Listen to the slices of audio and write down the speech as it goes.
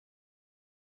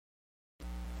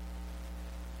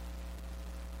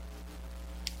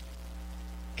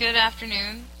Good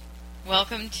afternoon.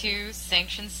 Welcome to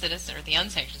Sanctioned Citizen, or the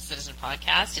Unsanctioned Citizen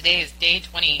podcast. Today is day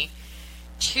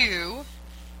 22,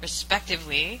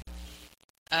 respectively,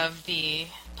 of the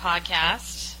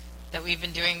podcast that we've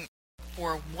been doing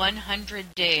for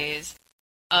 100 days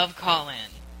of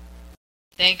call-in.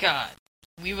 Thank God.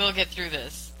 We will get through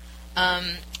this.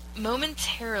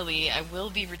 Momentarily, I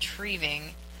will be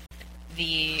retrieving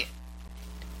the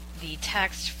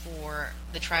text for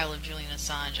the trial of Julian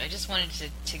Assange. I just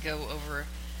wanted to go over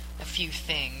a few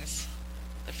things.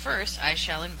 But first, I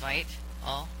shall invite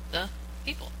all the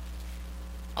people.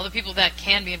 All the people that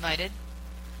can be invited.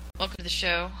 Welcome to the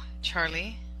show,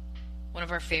 Charlie, one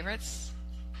of our favorites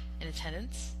in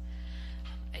attendance.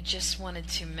 I just wanted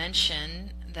to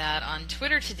mention that on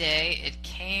Twitter today, it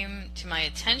came to my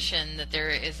attention that there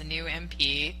is a new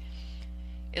MP.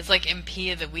 It's like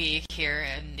MP of the Week here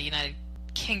in the United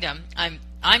Kingdom.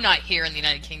 I'm not here in the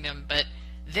United Kingdom, but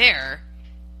there,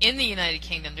 in the United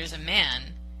Kingdom, there's a man.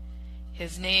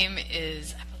 His name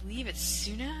is, I believe it's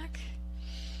Sunak,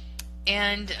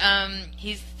 and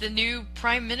he's the new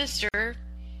Prime Minister,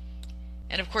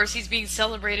 and of course he's being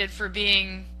celebrated for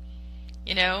being,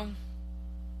 you know,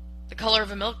 the color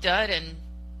of a milk dud and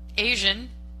Asian,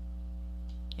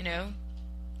 you know.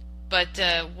 But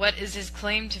what is his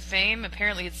claim to fame?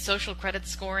 Apparently it's social credit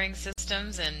scoring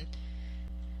systems and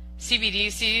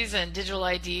CBDCs and digital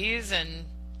IDs, and,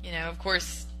 you know, of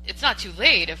course, it's not too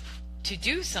late to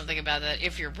do something about that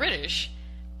if you're British.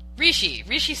 Rishi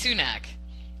Sunak.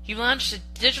 He launched a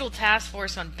digital task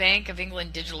force on Bank of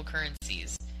England digital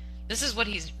currencies. This is what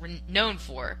he's known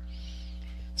for.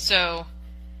 So,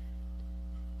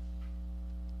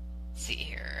 let's see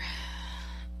here.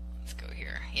 Let's go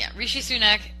here. Yeah, Rishi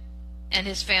Sunak and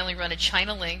his family run a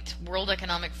China-linked World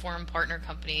Economic Forum partner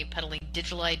company peddling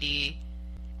digital ID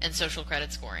and social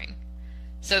credit scoring.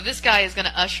 So this guy is going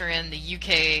to usher in the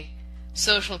UK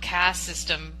social caste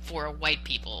system for white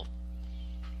people,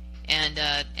 and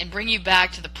bring you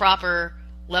back to the proper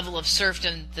level of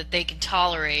serfdom that they can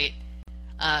tolerate,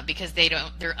 because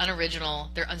they're unoriginal,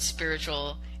 they're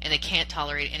unspiritual, and they can't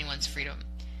tolerate anyone's freedom.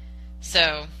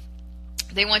 So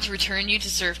they want to return you to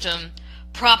serfdom,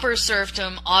 proper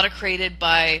serfdom, autocrated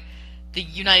by the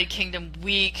United Kingdom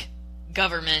weak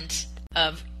government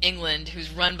of England,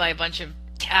 who's run by a bunch of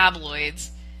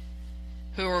tabloids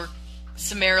who are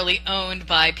summarily owned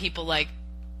by people like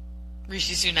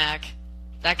Rishi Sunak.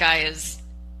 That guy is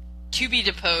to be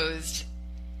deposed,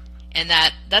 and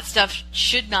that stuff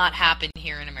should not happen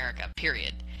here in America,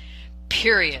 period.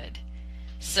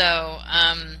 So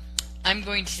I'm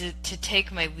going to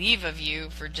take my leave of you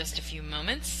for just a few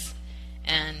moments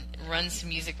and run some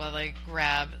music while I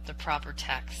grab the proper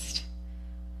text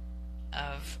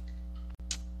of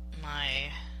my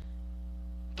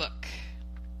book.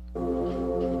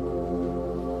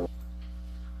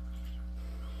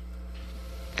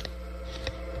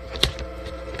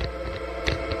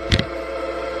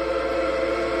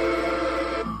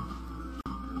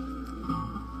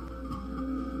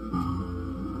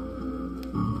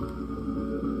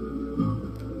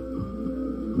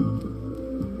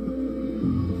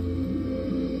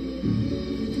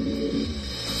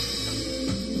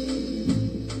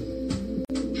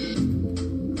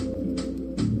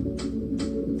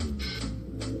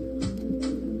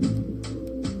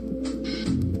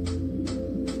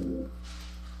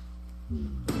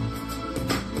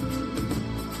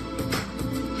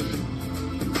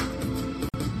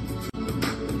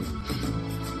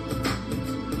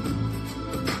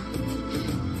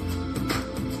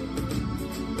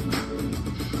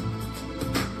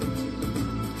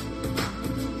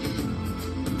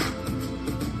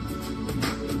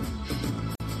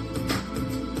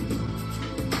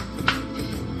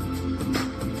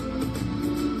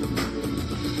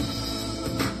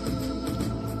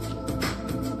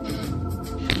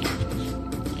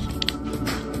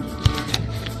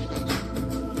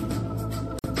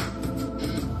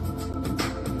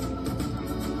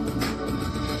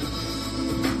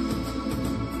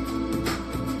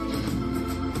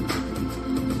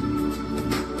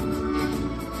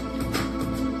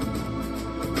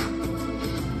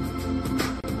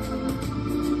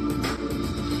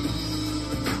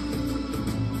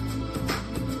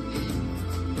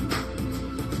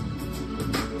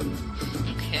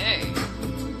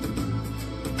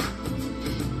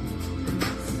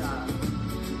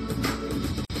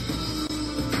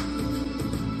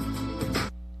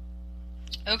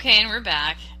 Okay, and we're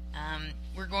back.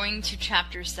 We're going to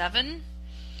Chapter 7,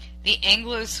 the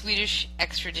Anglo-Swedish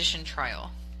extradition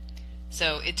trial.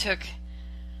 So it took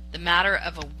the matter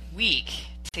of a week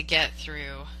to get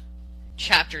through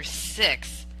Chapter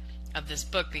 6 of this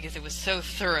book because it was so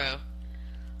thorough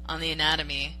on the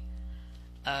anatomy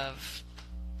of,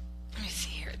 let me see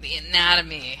here, the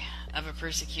anatomy of a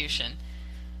persecution.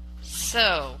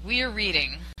 So, we are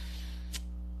reading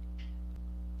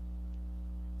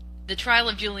The Trial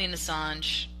of Julian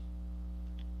Assange,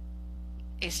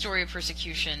 A Story of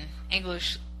Persecution,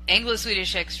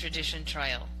 Anglo-Swedish Extradition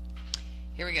Trial.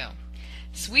 Here we go.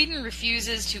 Sweden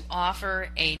refuses to offer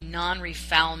a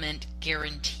non-refoulement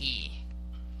guarantee.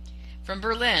 From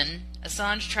Berlin,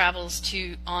 Assange travels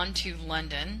on to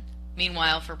London.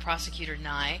 Meanwhile, for prosecutor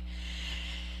Nye,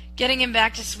 getting him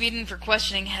back to Sweden for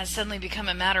questioning has suddenly become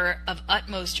a matter of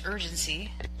utmost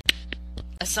urgency.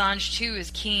 Assange, too,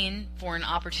 is keen for an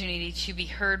opportunity to be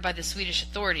heard by the Swedish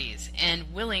authorities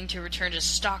and willing to return to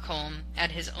Stockholm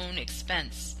at his own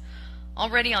expense.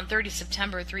 Already on 30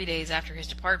 September, 3 days after his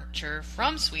departure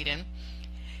from Sweden,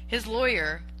 his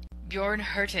lawyer, Bjorn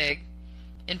Hurtig,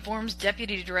 informs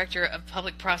Deputy Director of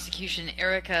Public Prosecution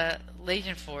Erika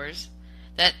Leijonfors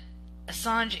that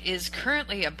Assange is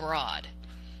currently abroad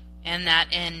and that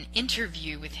an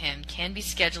interview with him can be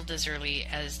scheduled as early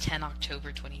as 10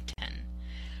 October 2010,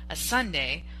 a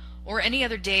Sunday, or any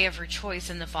other day of her choice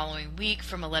in the following week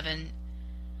from 11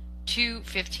 to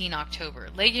 15 October.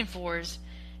 Leijonfors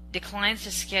declines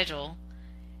to schedule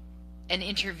an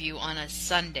interview on a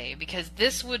Sunday because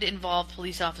this would involve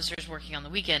police officers working on the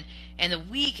weekend, and the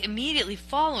week immediately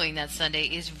following that Sunday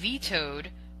is vetoed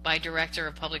by Director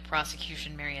of Public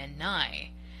Prosecution Marianne Nye,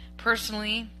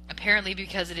 personally, apparently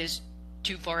because it is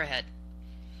too far ahead.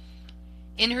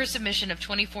 In her submission of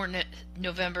 24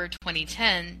 November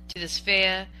 2010 to the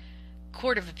Svea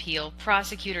Court of Appeal,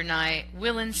 Prosecutor Nye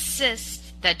will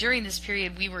insist that during this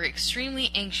period we were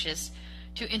extremely anxious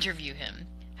to interview him.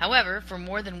 However, for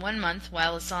more than 1 month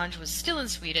while Assange was still in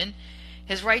Sweden,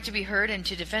 his right to be heard and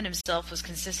to defend himself was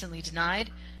consistently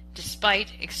denied,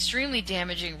 despite extremely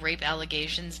damaging rape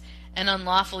allegations and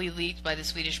unlawfully leaked by the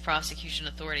Swedish prosecution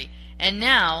authority. And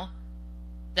now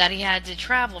that he had to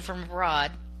travel from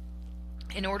abroad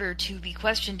in order to be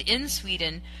questioned in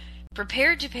Sweden,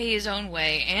 prepared to pay his own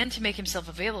way and to make himself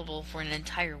available for an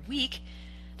entire week,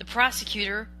 the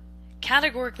prosecutor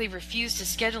categorically refused to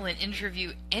schedule an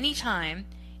interview any time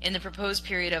in the proposed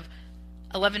period of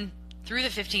 11 through the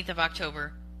 15th of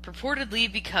October,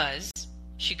 purportedly because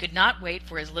she could not wait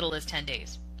for as little as 10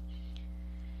 days.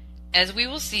 As we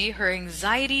will see, her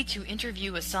anxiety to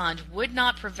interview Assange would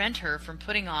not prevent her from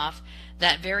putting off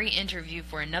that very interview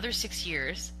for another 6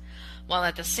 years, while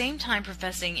at the same time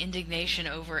professing indignation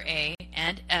over A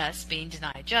and S being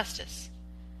denied justice.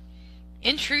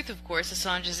 In truth, of course,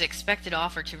 Assange's expected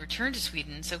offer to return to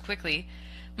Sweden so quickly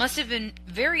must have been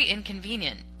very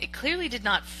inconvenient. It clearly did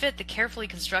not fit the carefully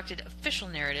constructed official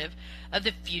narrative of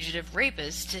the fugitive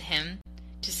rapist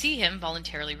to see him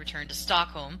voluntarily return to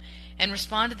Stockholm and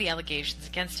respond to the allegations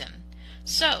against him.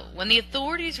 So, when the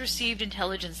authorities received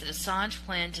intelligence that Assange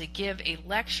planned to give a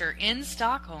lecture in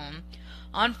Stockholm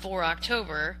on 4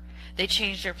 October, they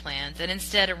changed their plans and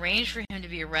instead arranged for him to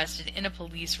be arrested in a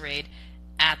police raid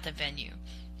at the venue.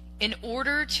 In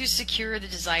order to secure the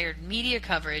desired media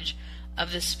coverage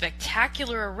of the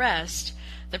spectacular arrest,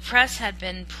 the press had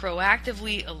been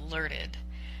proactively alerted.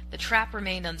 The trap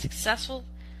remained unsuccessful.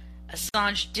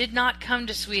 Assange did not come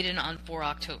to Sweden on 4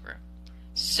 October.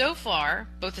 So far,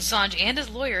 both Assange and his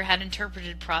lawyer had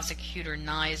interpreted Prosecutor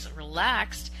Nye's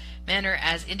relaxed manner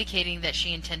as indicating that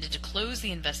she intended to close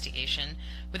the investigation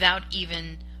without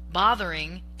even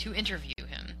bothering to interview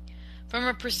him. From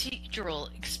a procedural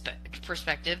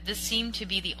perspective, this seemed to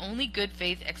be the only good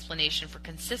faith explanation for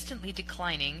consistently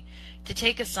declining to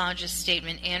take Assange's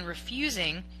statement and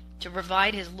refusing to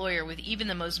provide his lawyer with even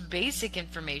the most basic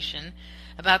information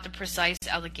about the precise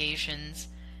allegations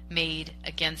made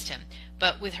against him.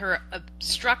 But with her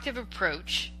obstructive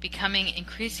approach becoming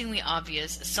increasingly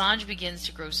obvious, Assange begins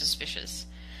to grow suspicious.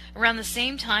 Around the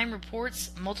same time,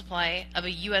 reports multiply of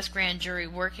a U.S. grand jury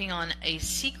working on a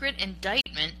secret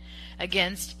indictment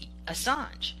against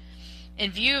Assange.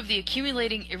 In view of the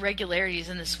accumulating irregularities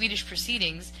in the Swedish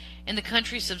proceedings and the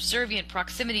country's subservient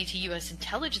proximity to U.S.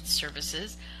 intelligence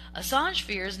services, Assange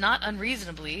fears, not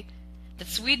unreasonably, that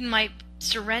Sweden might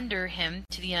surrender him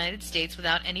to the United States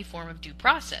without any form of due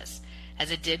process, as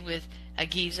it did with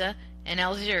Agiza and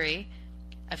Algeri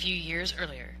a few years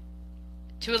earlier.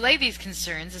 To allay these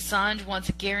concerns, Assange wants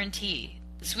a guarantee.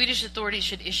 The Swedish authorities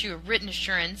should issue a written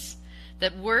assurance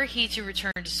that were he to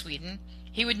return to Sweden,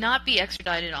 he would not be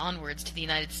extradited onwards to the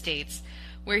United States,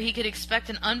 where he could expect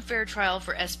an unfair trial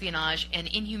for espionage and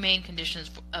inhumane conditions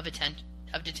of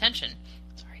detention.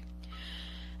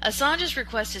 Assange's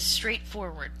request is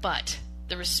straightforward, but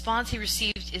the response he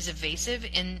received is evasive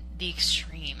in the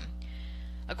extreme.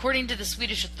 According to the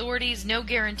Swedish authorities, no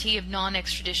guarantee of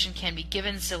non-extradition can be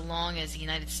given so long as the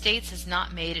United States has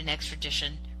not made an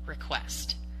extradition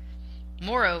request.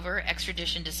 Moreover,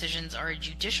 extradition decisions are a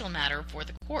judicial matter for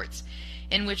the courts,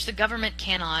 in which the government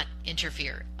cannot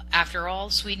interfere. After all,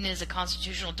 Sweden is a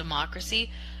constitutional democracy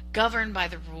governed by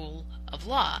the rule of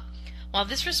law. While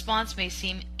this response may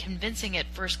seem convincing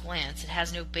at first glance, it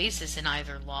has no basis in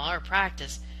either law or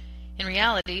practice. In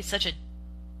reality, such a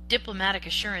diplomatic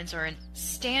assurance are a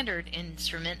standard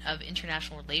instrument of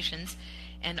international relations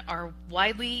and are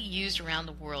widely used around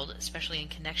the world, especially in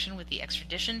connection with the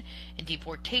extradition and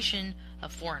deportation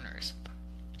of foreigners.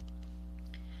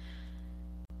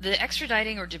 The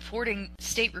extraditing or deporting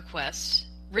state requests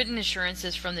written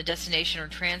assurances from the destination or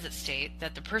transit state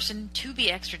that the person to be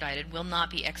extradited will not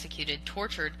be executed,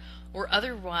 tortured, or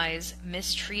otherwise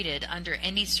mistreated under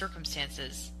any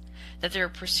circumstances, that their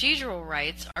procedural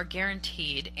rights are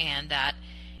guaranteed, and that,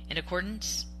 in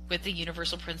accordance with the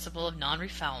universal principle of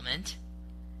non-refoulement,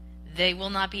 they will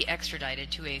not be extradited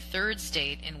to a third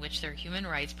state in which their human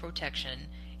rights protection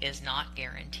is not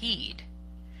guaranteed.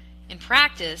 In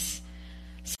practice,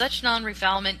 such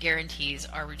non-refoulement guarantees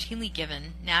are routinely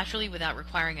given, naturally without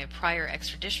requiring a prior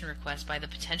extradition request by the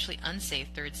potentially unsafe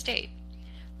third state.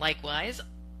 Likewise,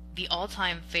 the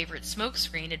all-time favorite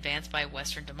smokescreen advanced by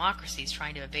Western democracies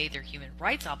trying to evade their human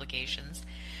rights obligations,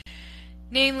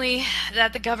 namely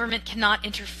that the government cannot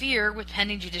interfere with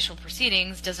pending judicial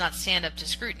proceedings, does not stand up to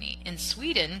scrutiny. In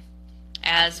Sweden,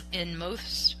 as in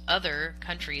most other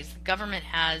countries, the government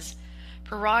has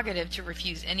prerogative to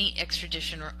refuse any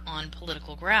extradition on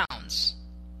political grounds,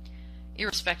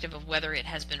 irrespective of whether it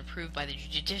has been approved by the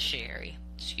judiciary.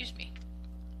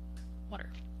 Water.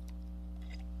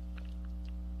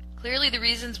 Clearly, the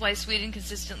reasons why Sweden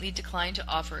consistently declined to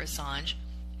offer Assange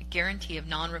a guarantee of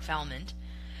non-refoulement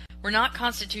were not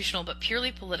constitutional but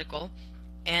purely political,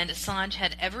 and Assange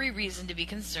had every reason to be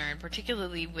concerned,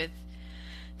 particularly with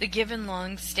the given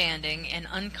long-standing and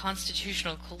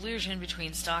unconstitutional collusion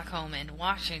between Stockholm and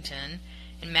Washington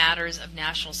in matters of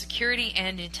national security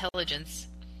and intelligence,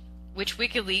 which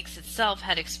WikiLeaks itself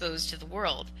had exposed to the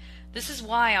world. This is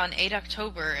why on 8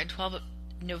 October and 12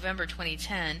 November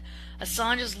 2010,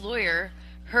 Assange's lawyer,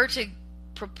 Hertig,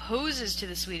 proposes to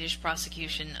the Swedish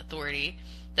prosecution authority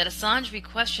that Assange be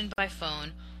questioned by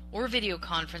phone or video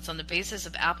conference on the basis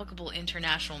of applicable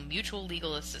international mutual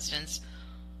legal assistance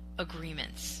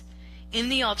agreements. In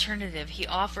the alternative, he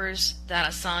offers that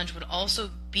Assange would also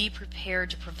be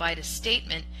prepared to provide a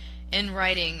statement in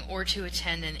writing or to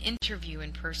attend an interview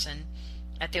in person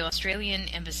at the Australian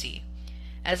Embassy,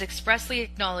 as expressly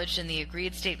acknowledged in the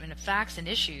agreed statement of facts and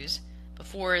issues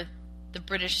before the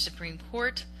British Supreme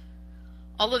Court.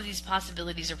 All of these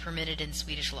possibilities are permitted in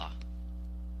Swedish law.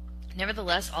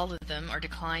 Nevertheless, all of them are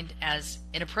declined as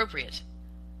inappropriate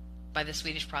by the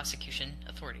Swedish prosecution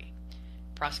authority.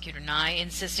 Prosecutor Nye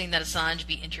insisting that Assange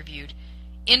be interviewed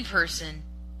in person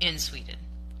in Sweden.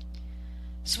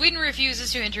 Sweden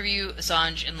refuses to interview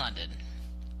Assange in London.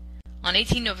 On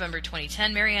 18 November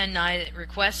 2010, Marianne Nye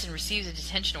requests and receives a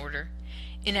detention order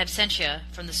in absentia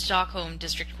from the Stockholm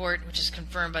District Court, which is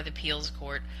confirmed by the Appeals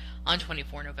Court on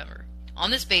 24 November.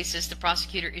 On this basis, the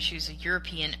prosecutor issues a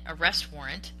European arrest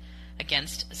warrant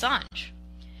against Assange.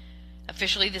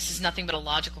 Officially, this is nothing but a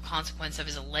logical consequence of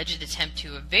his alleged attempt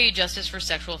to evade justice for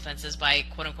sexual offenses by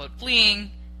quote-unquote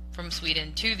fleeing from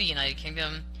Sweden to the United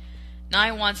Kingdom.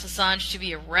 Nye wants Assange to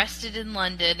be arrested in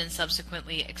London and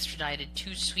subsequently extradited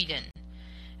to Sweden.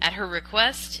 At her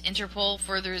request, Interpol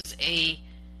furthers a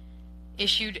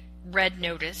issued red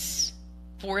notice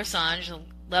for Assange, a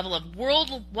level of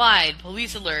worldwide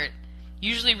police alert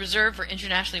usually reserved for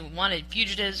internationally wanted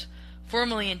fugitives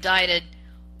formally indicted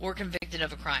or convicted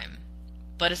of a crime.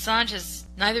 But Assange has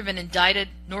neither been indicted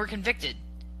nor convicted.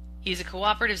 He is a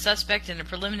cooperative suspect in a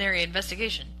preliminary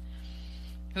investigation,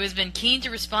 who has been keen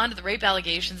to respond to the rape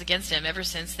allegations against him ever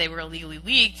since they were illegally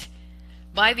leaked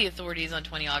by the authorities on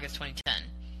 20 August 2010.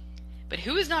 But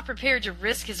who is not prepared to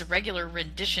risk his irregular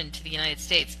rendition to the United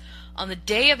States? On the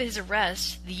day of his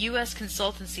arrest, the U.S.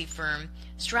 consultancy firm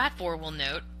Stratfor will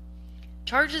note,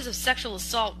 charges of sexual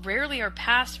assault rarely are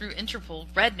passed through Interpol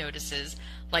red notices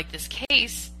like this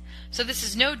case, so this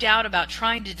is no doubt about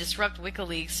trying to disrupt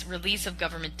WikiLeaks' release of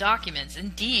government documents.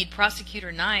 Indeed,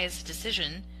 Prosecutor Nye's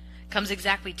decision comes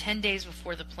exactly 10 days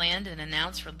before the planned and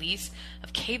announced release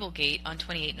of Cablegate on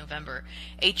 28 November,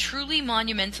 a truly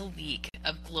monumental leak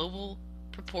of global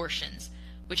proportions,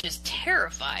 which has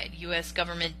terrified U.S.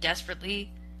 government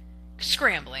desperately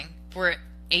scrambling for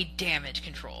a damage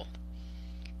control.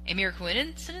 A mere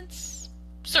coincidence?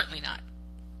 Certainly not.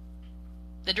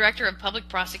 The Director of Public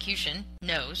Prosecution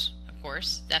knows, of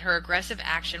course, that her aggressive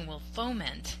action will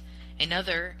foment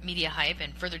another media hype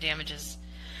and further damages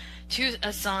to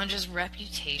Assange's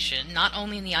reputation, not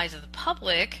only in the eyes of the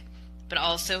public, but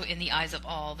also in the eyes of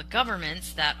all the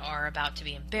governments that are about to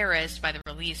be embarrassed by the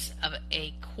release of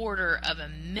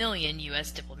 250,000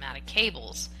 U.S. diplomatic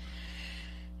cables.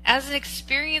 As an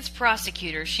experienced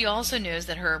prosecutor, she also knows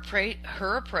that her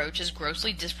approach is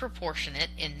grossly disproportionate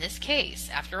in this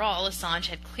case. After all, Assange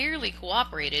had clearly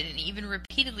cooperated and even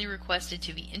repeatedly requested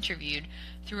to be interviewed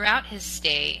throughout his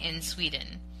stay in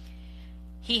Sweden.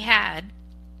 He had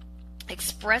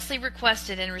expressly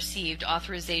requested and received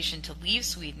authorization to leave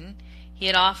Sweden. He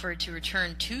had offered to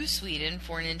return to Sweden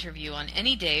for an interview on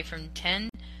any day from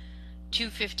 10 to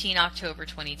 15 October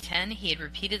 2010. He had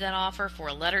repeated that offer for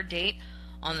a letter date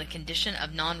on the condition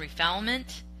of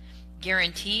non-refoulement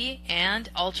guarantee, and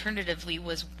alternatively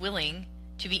was willing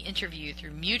to be interviewed through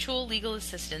mutual legal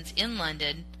assistance in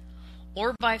London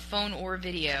or by phone or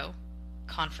video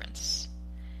conference.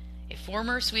 A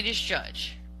former Swedish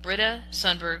judge, Britta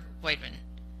Sundberg Weidman,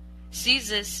 sees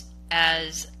this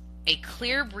as a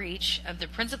clear breach of the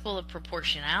principle of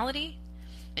proportionality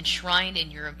enshrined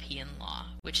in European law,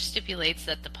 which stipulates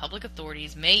that the public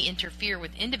authorities may interfere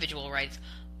with individual rights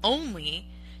only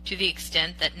to the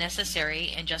extent that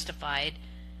necessary and justified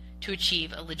to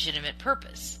achieve a legitimate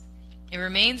purpose. It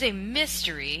remains a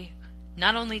mystery,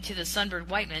 not only to the Sundberg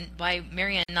Weidman, why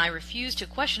Marianne and I refused to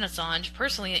question Assange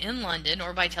personally in London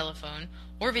or by telephone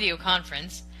or video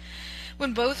conference,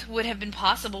 when both would have been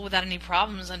possible without any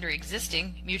problems under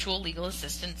existing mutual legal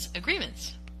assistance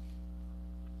agreements.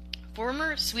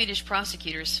 Former Swedish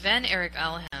prosecutor Sven-Erik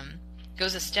Alhem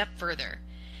goes a step further.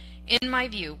 In my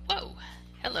view,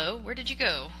 hello, where did you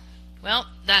go? Well,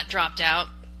 that dropped out.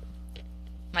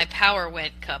 My power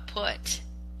went kaput.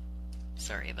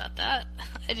 Sorry about that.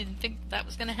 I didn't think that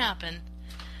was going to happen.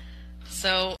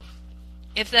 So,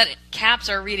 if that caps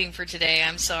our reading for today,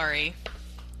 I'm sorry.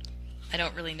 I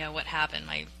don't really know what happened.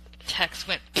 My text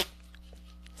went,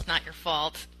 it's not your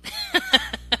fault.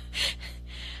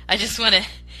 I just want to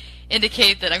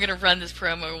indicate that I'm going to run this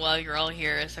promo while you're all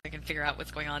here so I can figure out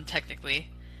what's going on technically.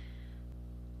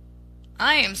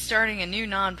 I am starting a new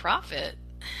nonprofit.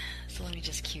 So let me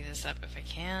just cue this up if I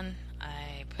can.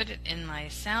 I put it in my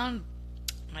sound,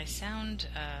 let's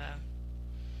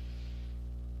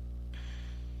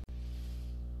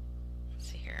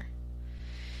see here.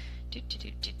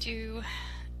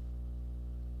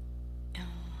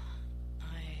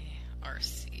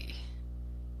 LIRC.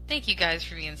 Thank you guys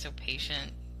for being so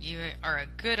patient. You are a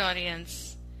good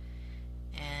audience,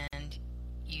 and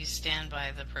you stand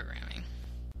by the programming.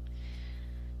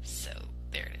 So,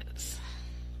 there it is.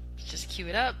 Just cue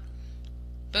it up.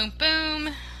 Boom,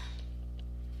 boom.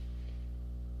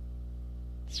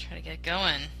 Let's try to get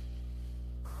going.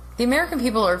 The American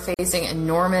people are facing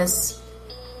enormous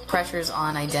pressures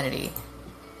on identity.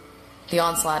 The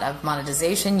onslaught of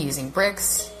monetization using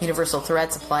BRICS, universal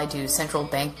threats applied to central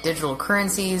bank digital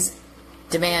currencies,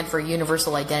 demand for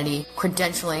universal identity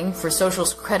credentialing for social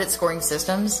credit scoring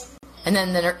systems, and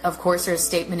then, of course, there's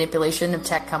state manipulation of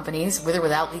tech companies, with or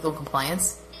without legal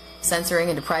compliance, censoring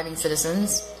and depriving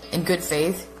citizens in good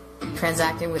faith,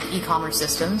 transacting with e-commerce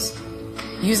systems,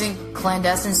 using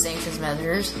clandestine sanctions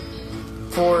measures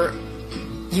for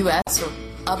U.S. or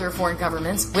other foreign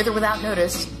governments, with or without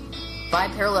notice, by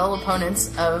parallel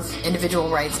opponents of individual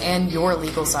rights and your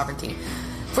legal sovereignty.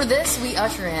 For this, we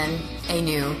usher in a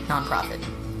new nonprofit.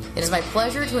 It is my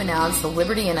pleasure to announce the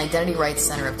Liberty and Identity Rights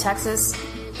Center of Texas.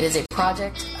 It is a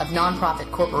project of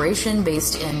nonprofit corporation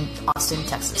based in Austin,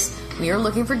 Texas. We are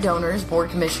looking for donors, board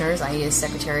commissioners, i.e. a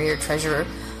secretary or treasurer,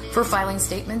 for filing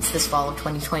statements this fall of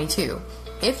 2022.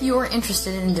 If you are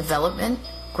interested in development,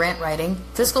 grant writing,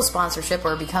 fiscal sponsorship,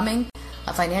 or becoming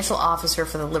a financial officer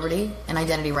for the Liberty and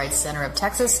Identity Rights Center of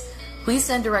Texas, please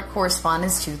send direct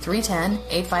correspondence to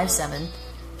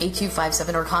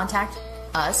 310-857-8257 or contact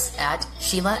us at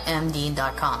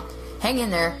SheilaMDean.com. Hang in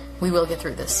there. We will get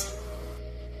through this.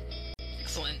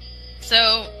 Excellent.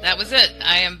 So, that was it.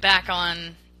 I am back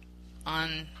on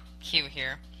cue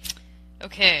here.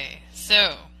 Okay,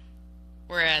 so,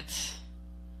 we're at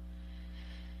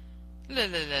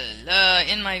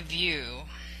in my view.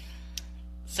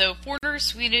 So, former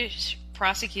Swedish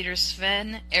prosecutor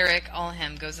Sven-Erik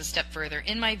Alhem goes a step further.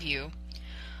 In my view,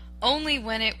 only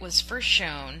when it was first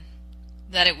shown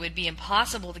that it would be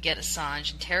impossible to get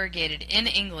Assange interrogated in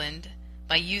England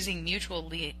by using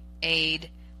mutual aid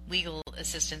legal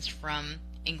assistance from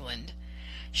England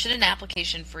should an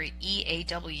application for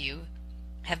EAW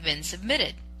have been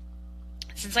submitted.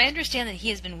 Since I understand that he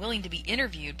has been willing to be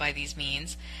interviewed by these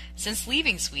means since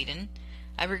leaving Sweden,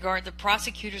 I regard the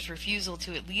prosecutor's refusal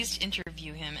to at least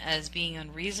interview him as being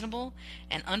unreasonable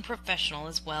and unprofessional,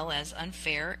 as well as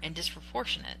unfair and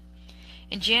disproportionate.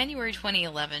 In January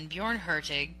 2011, Bjorn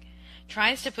Hurtig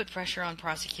tries to put pressure on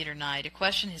Prosecutor Nye to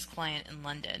question his client in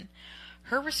London.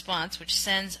 Her response, which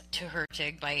sends to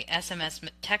Hurtig by SMS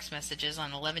text messages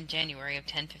on 11 January of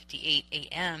 10:58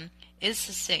 a.m., is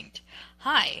succinct.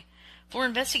 Hi. For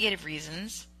investigative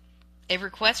reasons, a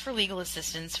request for legal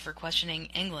assistance for questioning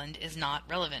England is not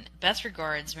relevant. Best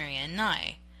regards, Marianne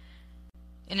Nye.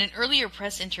 In an earlier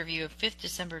press interview of 5th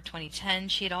December 2010,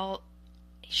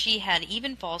 she had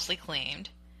even falsely claimed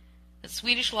that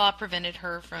Swedish law prevented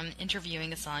her from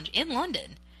interviewing Assange in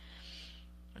London.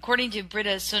 According to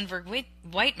Britta Sundberg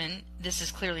Whiteman, this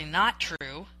is clearly not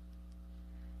true.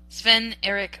 Sven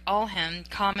Erik Alhem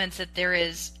comments that there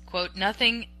is, quote,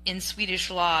 nothing in Swedish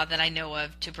law that I know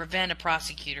of to prevent a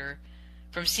prosecutor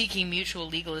from seeking mutual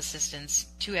legal assistance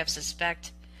to have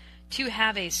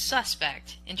a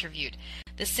suspect interviewed.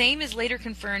 The same is later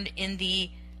confirmed in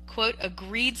the, quote,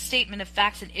 agreed statement of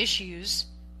facts and issues,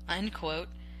 unquote,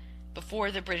 before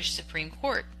the British Supreme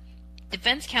Court.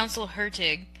 Defense counsel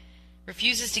Hurtig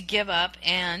refuses to give up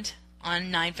and,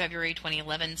 on 9 February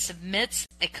 2011, submits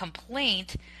a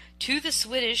complaint to the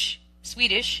Swedish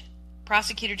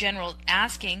Prosecutor General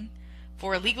asking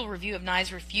for a legal review of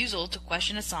Nye's refusal to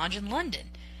question Assange in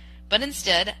London. But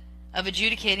instead of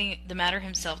adjudicating the matter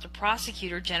himself, the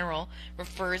Prosecutor General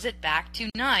refers it back to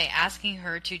Nye, asking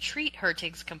her to treat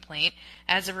Hurtig's complaint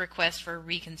as a request for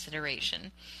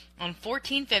reconsideration. On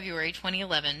 14 February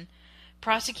 2011,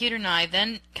 Prosecutor Nye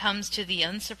then comes to the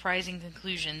unsurprising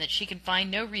conclusion that she can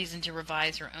find no reason to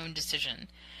revise her own decision.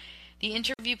 The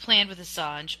interview planned with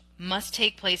Assange must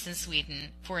take place in Sweden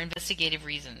for investigative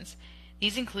reasons.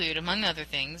 These include, among other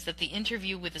things, that the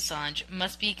interview with Assange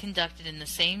must be conducted in the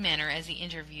same manner as the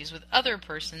interviews with other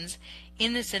persons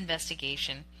in this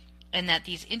investigation, and that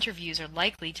these interviews are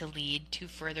likely to lead to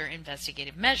further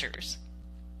investigative measures.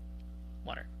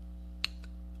 Water.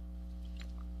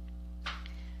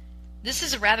 This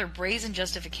is a rather brazen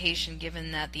justification,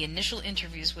 given that the initial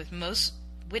interviews with most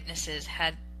witnesses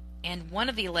and one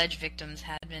of the alleged victims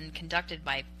had been conducted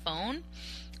by phone,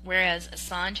 whereas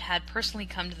Assange had personally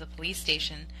come to the police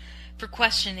station for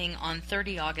questioning on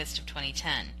 30 August of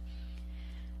 2010.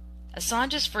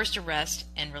 Assange's first arrest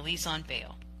and release on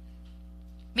bail.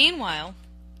 Meanwhile,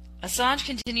 Assange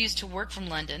continues to work from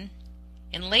London.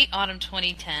 In late autumn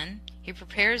 2010, he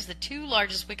prepares the two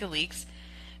largest WikiLeaks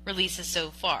releases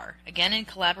so far, again in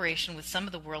collaboration with some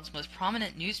of the world's most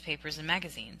prominent newspapers and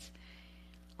magazines.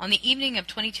 On the evening of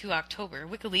 22 October,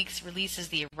 WikiLeaks releases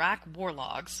the Iraq War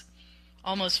Logs,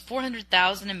 almost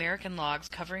 400,000 American logs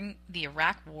covering the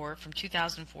Iraq War from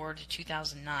 2004 to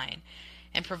 2009,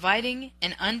 and providing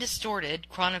an undistorted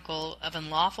chronicle of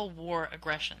unlawful war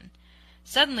aggression.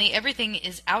 Suddenly, everything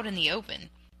is out in the open,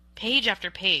 page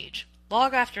after page,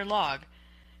 log after log.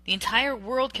 The entire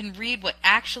world can read what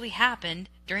actually happened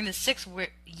during the 6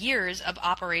 years of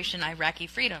Operation Iraqi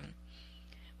Freedom.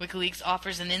 WikiLeaks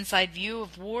offers an inside view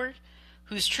of war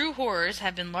whose true horrors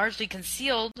have been largely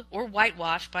concealed or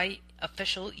whitewashed by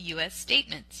official U.S.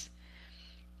 statements.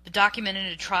 The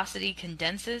documented atrocity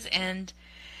condenses and,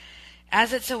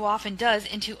 as it so often does,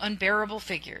 into unbearable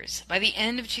figures. By the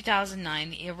end of 2009,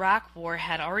 the Iraq War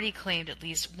had already claimed at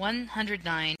least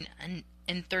 109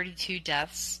 and 32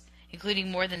 deaths,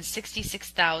 including more than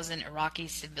 66,000 Iraqi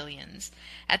civilians.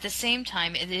 At the same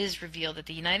time, it is revealed that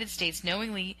the United States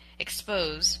knowingly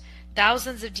exposed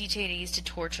thousands of detainees to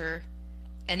torture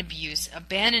and abuse,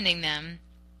 abandoning them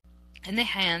in the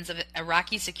hands of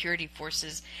Iraqi security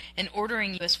forces and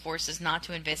ordering U.S. forces not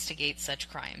to investigate such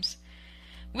crimes.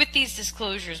 With these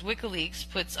disclosures, WikiLeaks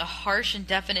puts a harsh and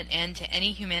definite end to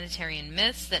any humanitarian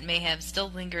myths that may have still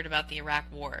lingered about the Iraq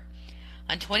War.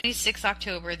 On 26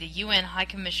 October, the UN High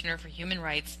Commissioner for Human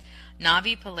Rights,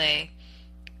 Navi Pillay,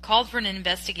 called for an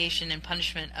investigation and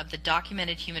punishment of the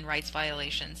documented human rights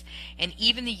violations, and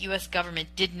even the U.S.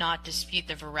 government did not dispute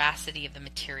the veracity of the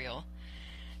material.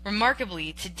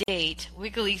 Remarkably, to date,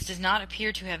 WikiLeaks does not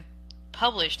appear to have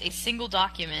published a single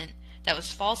document that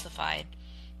was falsified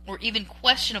or even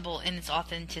questionable in its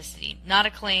authenticity, not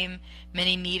a claim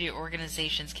many media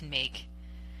organizations can make.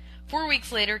 4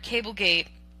 weeks later, Cablegate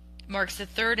marks the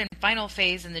third and final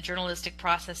phase in the journalistic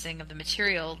processing of the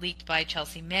material leaked by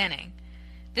Chelsea Manning.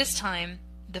 This time,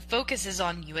 the focus is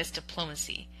on U.S.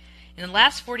 diplomacy. In the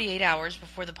last 48 hours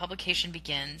before the publication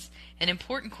begins, an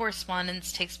important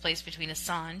correspondence takes place between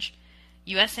Assange,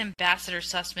 U.S. Ambassador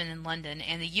Sussman in London,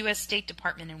 and the U.S. State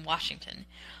Department in Washington.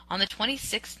 On the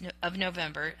 26th of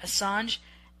November, Assange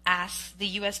asks the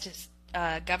U.S.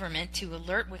 government to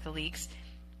alert WikiLeaks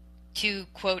to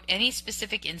quote any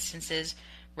specific instances,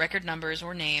 record numbers,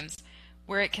 or names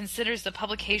where it considers the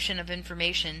publication of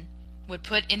information would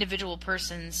put individual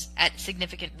persons at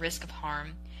significant risk of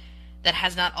harm that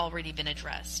has not already been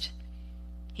addressed.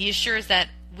 He assures that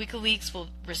WikiLeaks will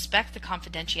respect the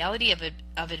confidentiality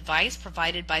of advice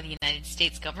provided by the United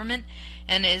States government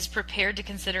and is prepared to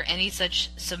consider any such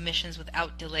submissions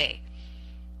without delay.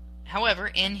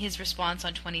 However, in his response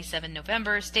on 27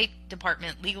 November, State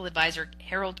Department legal advisor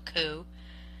Harold Koh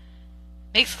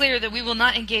makes clear that we will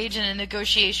not engage in a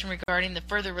negotiation regarding the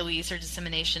further release or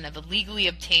dissemination of illegally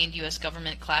obtained U.S.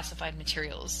 government classified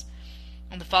materials.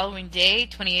 On the following day,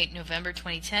 28 November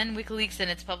 2010, WikiLeaks and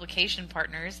its publication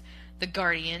partners, The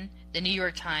Guardian, The New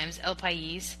York Times, El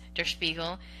País, Der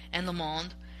Spiegel, and Le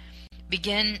Monde,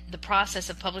 begin the process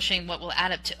of publishing what will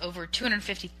add up to over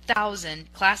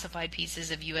 250,000 classified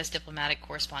pieces of U.S. diplomatic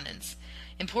correspondence.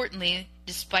 Importantly,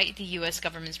 despite the U.S.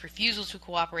 government's refusal to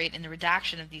cooperate in the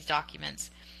redaction of these documents,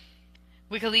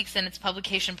 WikiLeaks and its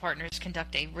publication partners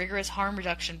conduct a rigorous harm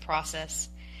reduction process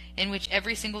in which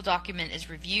every single document is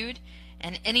reviewed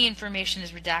and any information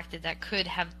is redacted that could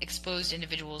have exposed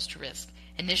individuals to risk.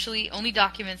 Initially, only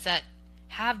documents that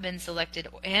have been selected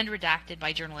and redacted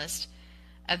by journalists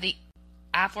of the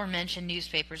aforementioned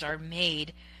newspapers are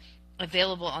made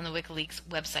available on the WikiLeaks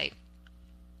website.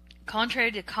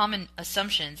 Contrary to common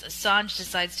assumptions, Assange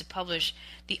decides to publish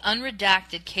the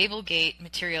unredacted Cablegate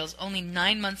materials only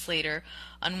 9 months later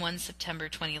on 1 September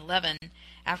 2011,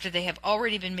 after they have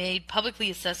already been made publicly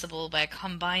accessible by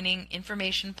combining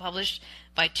information published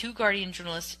by 2 Guardian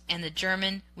journalists and the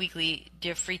German weekly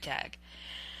Der Freitag.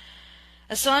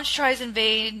 Assange tries in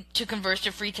vain to converse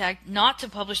Der Freitag not to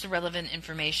publish the relevant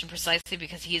information precisely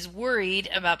because he is worried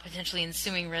about potentially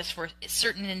ensuing risks for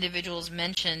certain individuals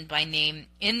mentioned by name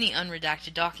in the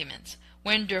unredacted documents.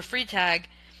 When Der Freitag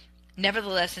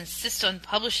nevertheless insists on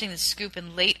publishing the scoop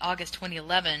in late August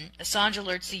 2011, Assange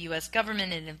alerts the U.S.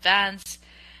 government in advance,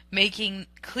 making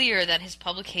clear that this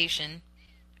publication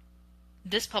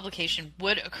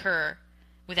would occur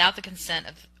without the consent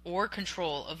of or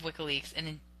control of WikiLeaks, and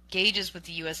engages with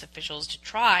the U.S. officials to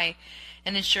try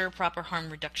and ensure proper harm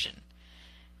reduction.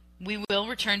 We will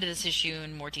return to this issue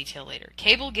in more detail later.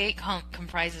 Cablegate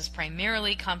comprises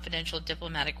primarily confidential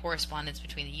diplomatic correspondence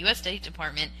between the U.S. State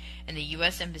Department and the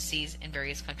U.S. embassies in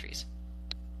various countries.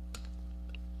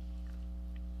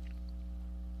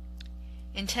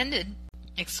 Intended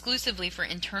exclusively for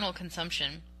internal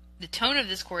consumption, the tone of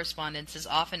this correspondence is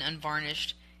often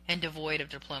unvarnished and devoid of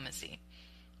diplomacy.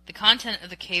 The content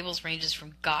of the cables ranges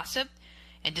from gossip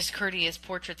and discourteous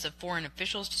portraits of foreign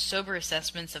officials to sober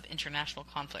assessments of international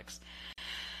conflicts,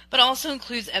 but also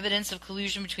includes evidence of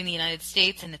collusion between the United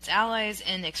States and its allies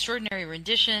and extraordinary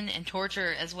rendition and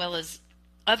torture, as well as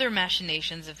other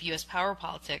machinations of U.S. power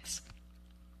politics.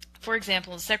 For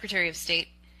example, the Secretary of State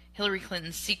Hillary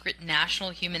Clinton's secret National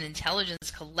Human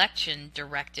Intelligence Collection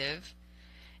Directive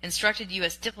instructed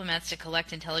U.S. diplomats to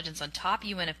collect intelligence on top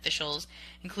UN officials,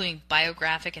 including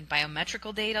biographic and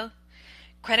biometrical data,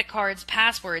 credit cards,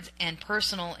 passwords, and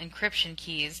personal encryption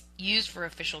keys used for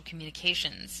official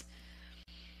communications.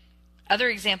 Other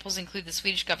examples include the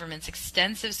Swedish government's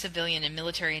extensive civilian and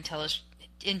military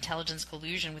intelligence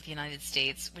collusion with the United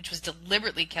States, which was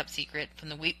deliberately kept secret from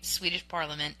the Swedish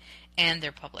parliament and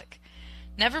their public.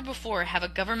 Never before have a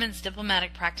government's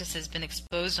diplomatic practices been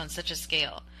exposed on such a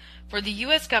scale. For the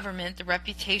U.S. government, the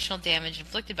reputational damage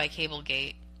inflicted by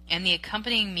Cablegate and the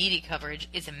accompanying media coverage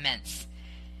is immense.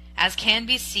 As can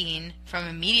be seen from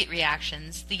immediate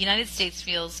reactions, the United States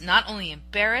feels not only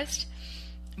embarrassed,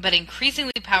 but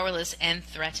increasingly powerless and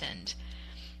threatened.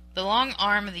 The long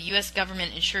arm of the U.S.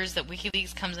 government ensures that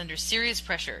WikiLeaks comes under serious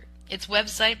pressure. Its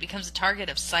website becomes a target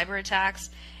of cyber attacks.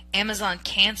 Amazon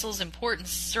cancels important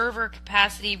server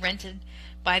capacity rented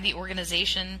by the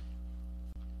organization.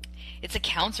 Its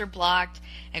accounts are blocked,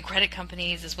 and credit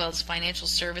companies as well as financial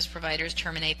service providers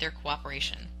terminate their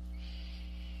cooperation.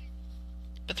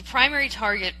 But the primary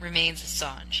target remains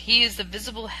Assange. He is the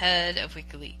visible head of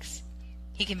WikiLeaks.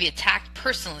 He can be attacked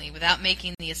personally without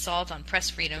making the assault on press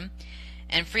freedom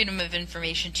and freedom of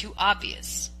information too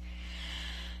obvious.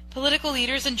 Political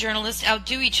leaders and journalists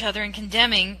outdo each other in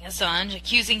condemning Assange,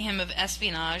 accusing him of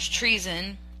espionage,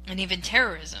 treason, and even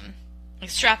terrorism.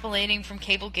 Extrapolating from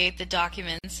Cablegate the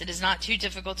documents, it is not too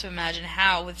difficult to imagine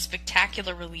how, with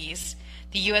spectacular release,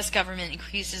 the U.S. government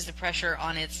increases the pressure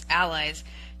on its allies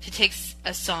to take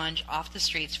Assange off the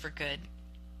streets for good.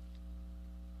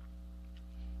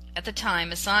 At the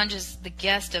time, Assange is the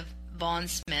guest of Vaughan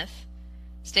Smith,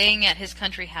 staying at his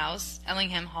country house,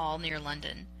 Ellingham Hall, near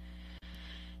London.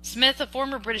 Smith, a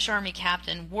former British Army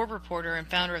captain, war reporter, and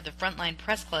founder of the Frontline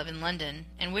Press Club in London,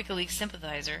 and WikiLeaks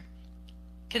sympathizer,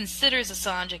 considers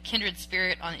Assange a kindred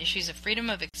spirit on issues of freedom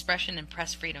of expression and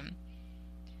press freedom.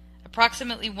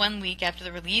 Approximately 1 week after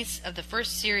the release of the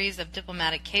first series of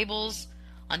diplomatic cables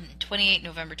on 28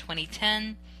 November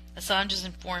 2010, Assange is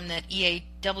informed that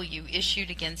EAW issued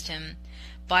against him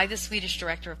by the Swedish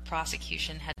Director of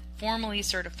Prosecution had formally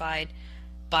certified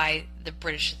by the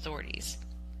British authorities.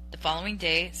 The following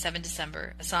day, 7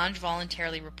 December, Assange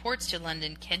voluntarily reports to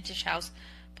London Kentish House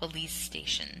Police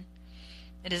Station.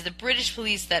 It is the British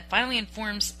police that finally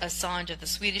informs Assange of the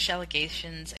Swedish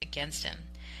allegations against him.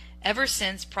 Ever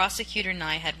since, Prosecutor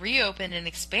Nye had reopened and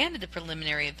expanded the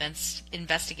preliminary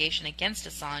investigation against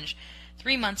Assange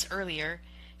 3 months earlier,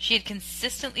 she had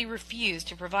consistently refused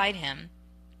to provide him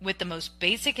with the most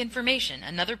basic information,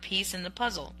 another piece in the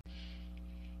puzzle.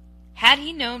 Had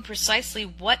he known precisely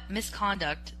what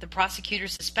misconduct the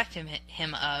prosecutors suspected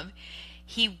him of,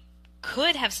 he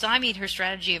could have stymied her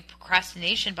strategy of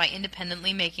procrastination by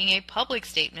independently making a public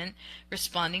statement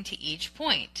responding to each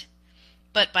point.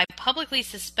 But by publicly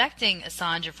suspecting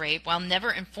Assange of rape while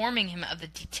never informing him of the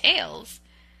details,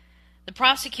 the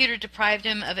prosecutor deprived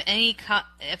him of any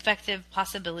effective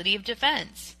possibility of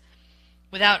defense,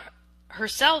 without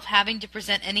herself having to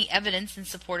present any evidence in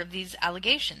support of these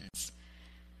allegations.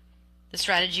 The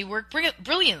strategy worked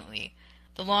brilliantly.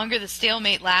 The longer the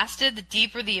stalemate lasted, the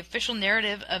deeper the official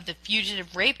narrative of the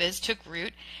fugitive rapist took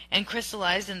root and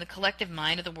crystallized in the collective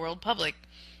mind of the world public.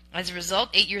 As a result,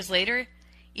 8 years later,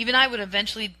 even I would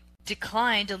eventually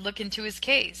decline to look into his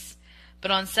case.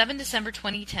 But on 7 December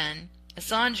 2010,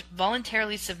 Assange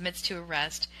voluntarily submits to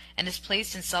arrest and is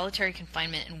placed in solitary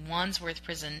confinement in Wandsworth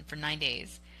Prison for 9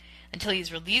 days, until he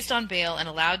is released on bail and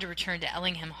allowed to return to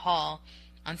Ellingham Hall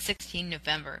on 16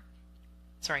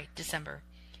 December.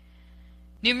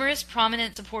 Numerous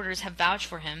prominent supporters have vouched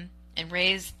for him and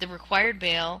raised the required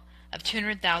bail of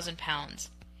 £200,000.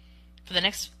 For the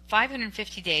next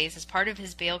 550 days, as part of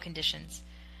his bail conditions,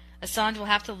 Assange will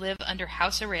have to live under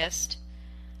house arrest,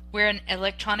 wear an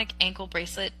electronic ankle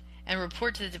bracelet, and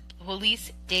report to the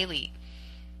police daily.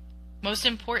 Most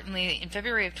importantly, in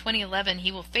February of 2011,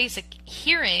 he will face a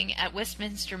hearing at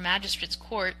Westminster Magistrates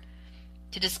Court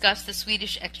to discuss the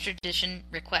Swedish extradition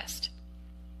request.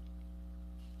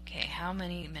 Okay, how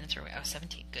many minutes are we?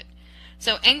 17. Good.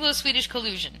 So, Anglo-Swedish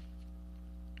collusion.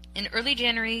 In early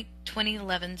January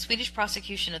 2011, Swedish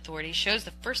prosecution authorities shows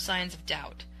the first signs of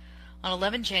doubt. On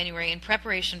 11 January, in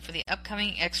preparation for the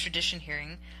upcoming extradition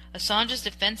hearing, Assange's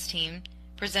defense team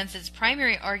presents its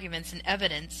primary arguments and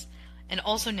evidence and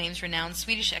also names renowned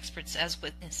Swedish experts as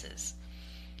witnesses.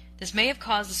 This may have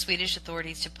caused the Swedish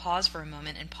authorities to pause for a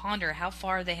moment and ponder how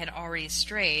far they had already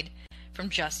strayed from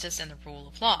justice and the rule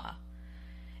of law.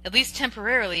 At least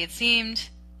temporarily,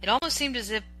 it almost seemed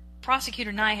as if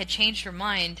Prosecutor Nye had changed her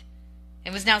mind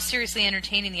and was now seriously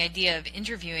entertaining the idea of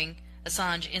interviewing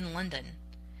Assange in London.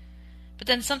 But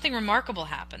then something remarkable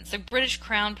happens. The British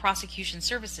Crown Prosecution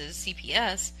Services,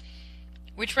 CPS,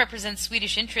 which represents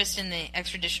Swedish interest in the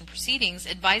extradition proceedings,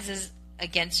 advises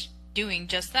against doing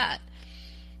just that.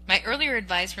 My earlier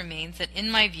advice remains that, in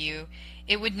my view,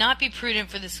 it would not be prudent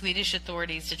for the Swedish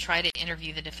authorities to try to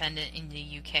interview the defendant in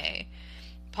the UK.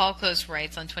 Paul Close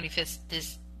writes on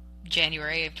 25th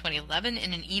January of 2011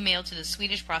 in an email to the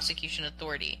Swedish Prosecution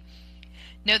Authority.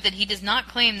 Note that he does not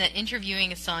claim that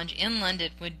interviewing Assange in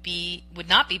London would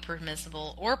not be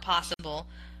permissible or possible,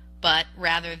 but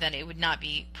rather that it would not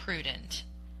be prudent.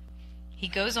 He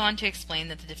goes on to explain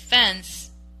that the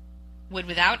defense would,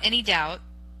 without any doubt,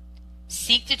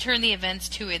 seek to turn the events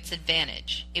to its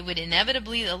advantage. It would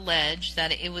inevitably allege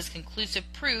that it was conclusive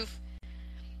proof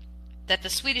that the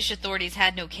Swedish authorities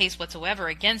had no case whatsoever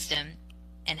against him,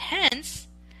 and hence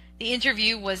the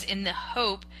interview was in the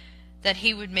hope that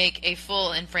he would make a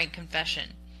full and frank confession.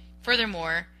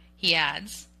 Furthermore, he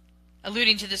adds,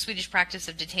 alluding to the Swedish practice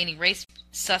of detaining race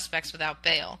suspects without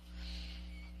bail,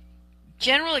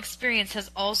 general experience has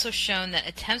also shown that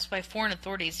attempts by foreign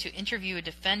authorities to interview a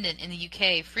defendant in the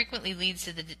UK frequently leads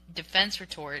to the defense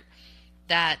retort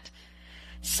that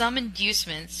some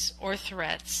inducements or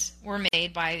threats were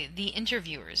made by the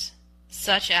interviewers,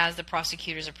 such as the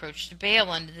prosecutor's approach to bail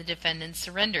under the defendant's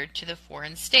surrender to the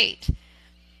foreign state.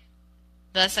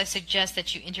 Thus, I suggest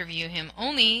that you interview him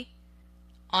only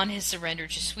on his surrender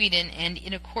to Sweden and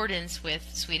in accordance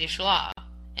with Swedish law."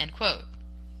 End quote.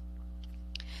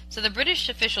 So the British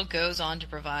official goes on to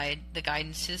provide the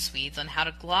guidance to the Swedes on how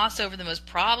to gloss over the most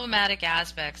problematic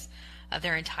aspects of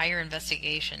their entire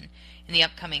investigation in the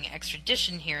upcoming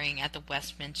extradition hearing at the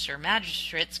Westminster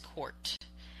Magistrates Court.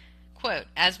 Quote,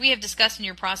 as we have discussed in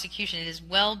your prosecution, it is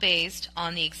well based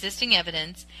on the existing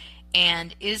evidence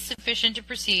and is sufficient to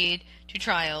proceed to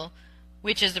trial,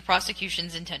 which is the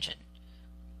prosecution's intention.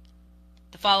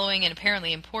 The following and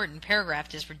apparently important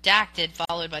paragraph is redacted,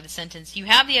 followed by the sentence, you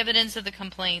have the evidence of the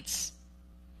complaints.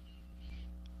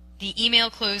 The email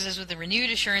closes with the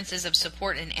renewed assurances of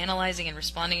support in analyzing and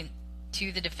responding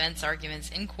to the defense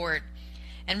arguments in court,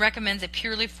 and recommends a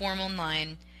purely formal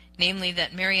line, namely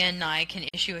that Marianne Nye can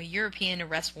issue a European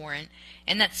arrest warrant,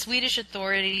 and that Swedish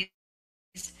authorities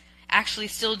actually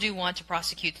still do want to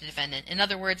prosecute the defendant. In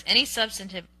other words, any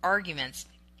substantive arguments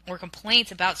or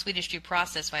complaints about Swedish due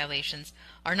process violations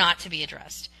are not to be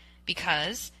addressed,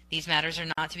 because these matters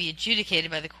are not to be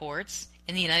adjudicated by the courts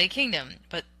in the United Kingdom,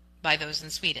 but by those in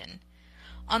Sweden.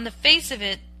 On the face of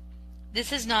it,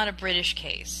 this is not a British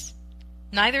case.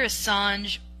 Neither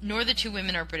Assange nor the two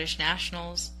women are British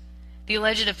nationals. The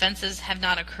alleged offenses have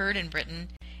not occurred in Britain,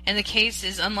 and the case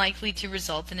is unlikely to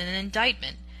result in an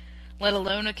indictment, let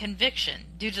alone a conviction,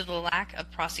 due to the lack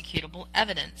of prosecutable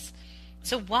evidence.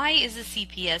 So why is the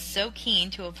CPS so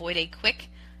keen to avoid a quick,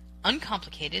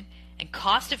 uncomplicated, and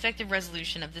cost-effective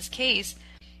resolution of this case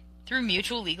through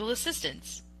mutual legal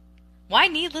assistance? Why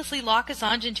needlessly lock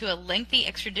Assange into a lengthy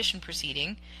extradition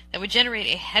proceeding that would generate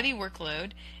a heavy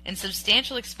workload and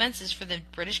substantial expenses for the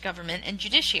British government and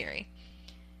judiciary?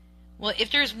 Well,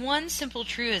 if there is one simple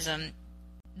truism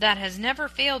that has never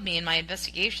failed me in my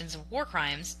investigations of war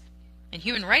crimes and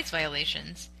human rights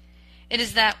violations, it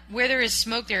is that where there is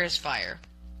smoke, there is fire.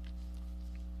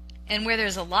 And where there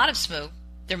is a lot of smoke,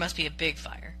 there must be a big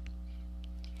fire.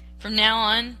 From now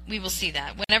on, we will see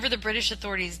that. Whenever the British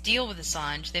authorities deal with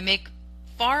Assange, they make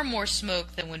far more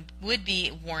smoke than would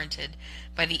be warranted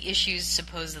by the issues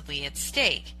supposedly at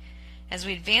stake. As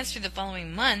we advance through the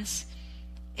following months,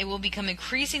 it will become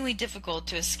increasingly difficult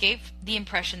to escape the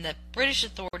impression that British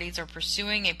authorities are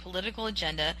pursuing a political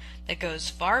agenda that goes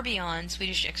far beyond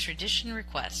Swedish extradition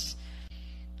requests.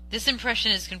 This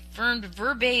impression is confirmed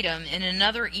verbatim in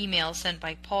another email sent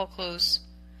by Paul Close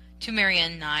to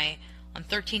Marianne Nye on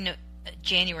 13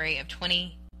 January of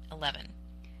 2011.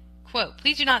 Quote,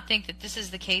 please do not think that this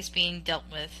is the case being dealt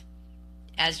with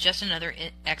as just another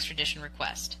extradition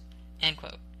request. End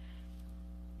quote.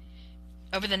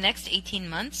 Over the next 18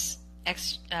 months,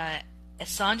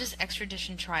 Assange's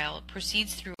extradition trial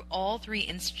proceeds through all three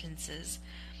instances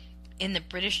in the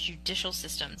British judicial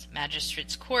systems: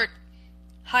 Magistrates' Court,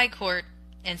 High Court,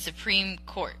 and Supreme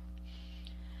Court.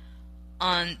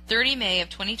 On 30 May of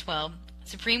 2012,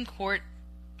 Supreme Court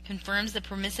confirms the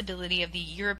permissibility of the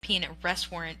European arrest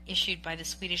warrant issued by the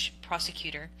Swedish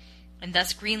prosecutor, and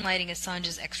thus greenlighting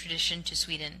Assange's extradition to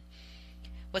Sweden.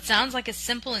 What sounds like a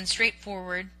simple and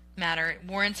straightforward matter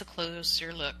warrants a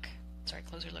closer look.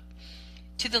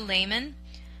 To the layman,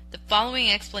 the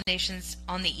following explanations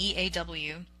on the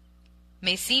EAW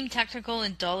may seem technical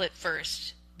and dull at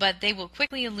first, but they will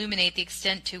quickly illuminate the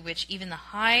extent to which even the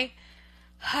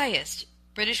highest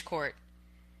British court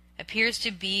appears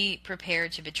to be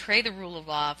prepared to betray the rule of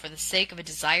law for the sake of a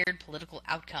desired political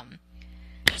outcome.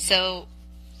 So,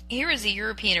 here is the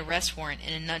European arrest warrant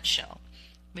in a nutshell.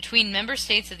 Between member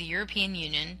states of the European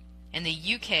Union and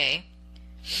the UK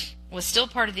was still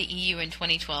part of the EU in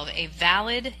 2012, a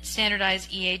valid,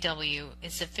 standardized EAW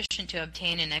is sufficient to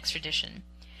obtain an extradition.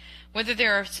 Whether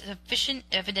there are sufficient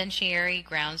evidentiary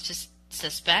grounds to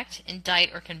suspect,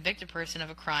 indict, or convict a person of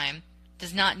a crime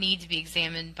does not need to be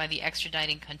examined by the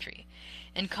extraditing country.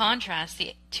 In contrast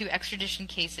to extradition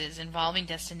cases involving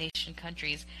destination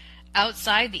countries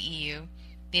outside the EU,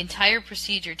 the entire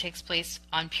procedure takes place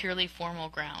on purely formal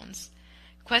grounds.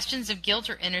 Questions of guilt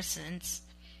or innocence,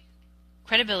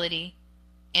 credibility,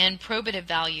 and probative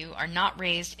value are not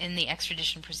raised in the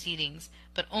extradition proceedings,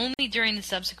 but only during the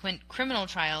subsequent criminal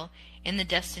trial in the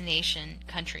destination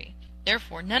country.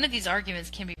 Therefore, none of these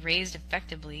arguments can be raised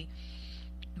effectively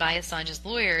by Assange's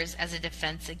lawyers as a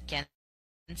defense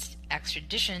against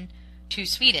extradition to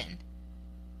Sweden.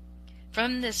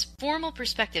 From this formal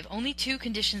perspective, only two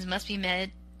conditions must be met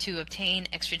to obtain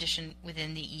extradition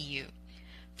within the EU.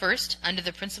 First, under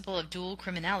the principle of dual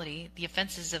criminality, the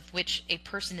offenses of which a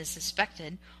person is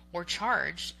suspected or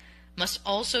charged must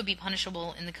also be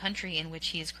punishable in the country in which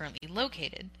he is currently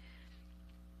located.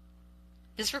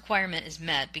 This requirement is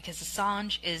met because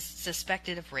Assange is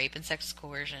suspected of rape and sex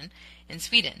coercion in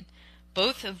Sweden,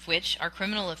 both of which are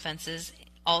criminal offenses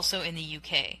also in the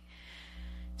UK.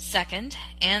 Second,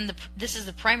 and this is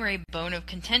the primary bone of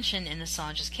contention in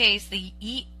Assange's case, the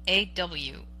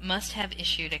EAW must have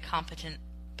issued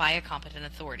by a competent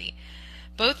authority.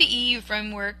 Both the EU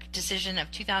framework decision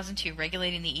of 2002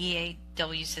 regulating the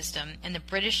EAW system and the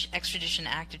British Extradition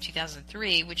Act of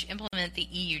 2003, which implement the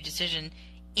EU decision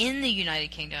in the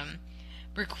United Kingdom,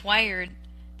 required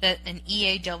that an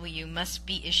EAW must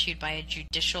be issued by a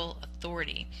judicial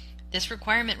authority. This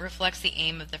requirement reflects the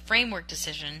aim of the framework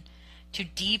decision to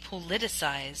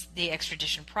depoliticize the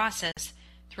extradition process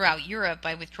throughout Europe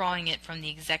by withdrawing it from the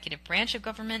executive branch of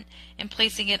government and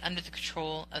placing it under the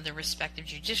control of the respective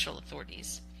judicial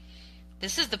authorities.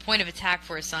 This is the point of attack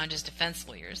for Assange's defense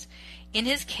lawyers. In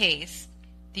his case,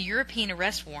 the European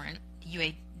arrest warrant,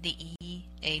 the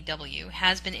EAW,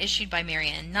 has been issued by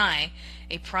Marianne Nye,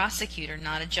 a prosecutor,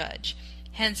 not a judge.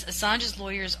 Hence, Assange's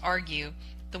lawyers argue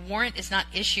the warrant is not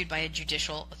issued by a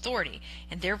judicial authority,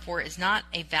 and therefore is not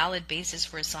a valid basis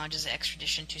for Assange's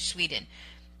extradition to Sweden.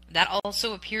 That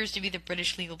also appears to be the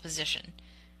British legal position.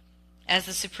 As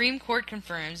the Supreme Court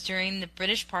confirms during the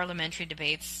British parliamentary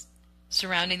debates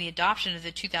surrounding the adoption of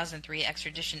the 2003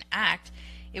 Extradition Act,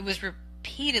 it was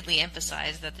repeatedly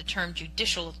emphasized that the term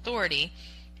judicial authority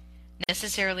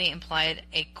necessarily implied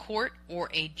a court or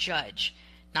a judge,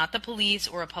 not the police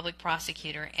or a public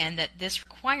prosecutor, and that this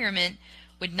requirement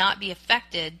would not be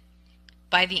affected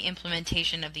by the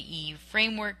implementation of the EU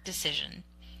framework decision.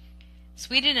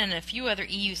 Sweden and a few other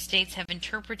EU states have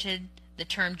interpreted the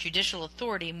term judicial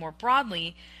authority more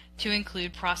broadly to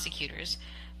include prosecutors,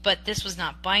 but this was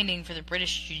not binding for the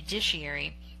British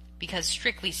judiciary because,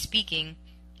 strictly speaking,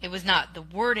 it was not the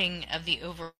wording of the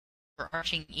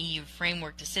overarching EU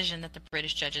framework decision that the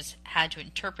British judges had to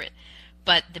interpret,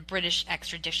 but the British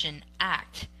Extradition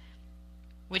Act,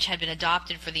 which had been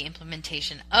adopted for the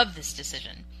implementation of this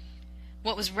decision.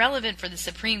 What was relevant for the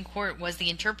Supreme Court was the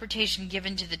interpretation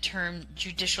given to the term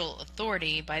judicial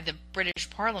authority by the British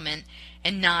Parliament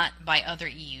and not by other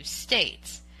EU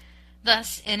states.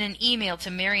 Thus, in an email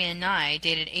to Marianne Nye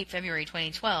dated 8 February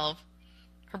 2012,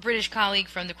 her British colleague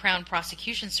from the Crown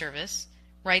Prosecution Service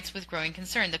writes with growing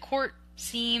concern, "The court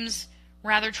seems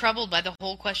rather troubled by the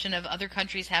whole question of other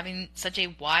countries having such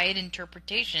a wide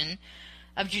interpretation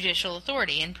of judicial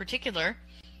authority. In particular,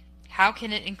 how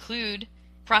can it include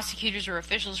prosecutors or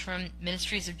officials from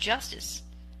ministries of justice?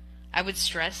 I would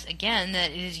stress again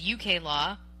that it is UK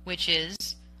law which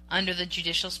is under the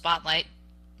judicial spotlight,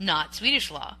 not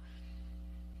Swedish law.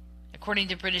 According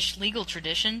to British legal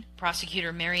tradition,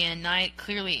 prosecutor Marianne Nye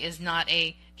clearly is not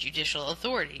a judicial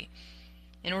authority.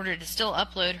 In order to still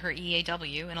upload her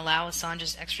EAW and allow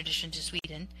Assange's extradition to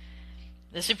Sweden,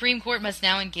 the Supreme Court must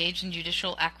now engage in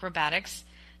judicial acrobatics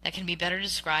that can be better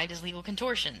described as legal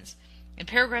contortions. In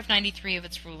paragraph 93 of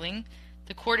its ruling,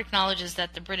 the Court acknowledges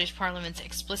that the British Parliament's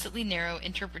explicitly narrow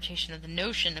interpretation of the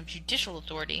notion of judicial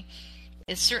authority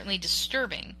is certainly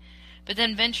disturbing, but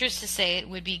then ventures to say it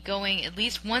would be going at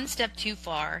least one step too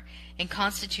far in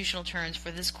constitutional terms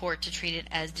for this Court to treat it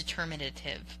as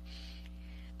determinative.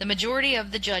 The majority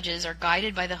of the judges are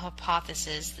guided by the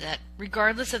hypothesis that,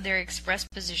 regardless of their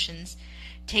expressed positions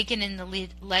taken in the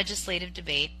legislative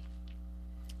debate,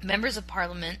 members of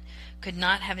Parliament could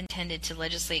not have intended to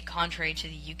legislate contrary to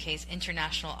the UK's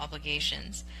international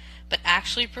obligations, but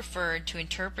actually preferred to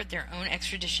interpret their own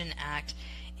Extradition Act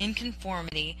in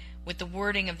conformity with the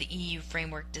wording of the EU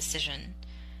framework decision.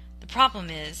 The problem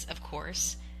is, of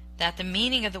course, that the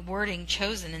meaning of the wording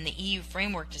chosen in the EU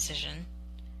framework decision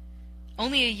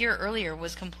only a year earlier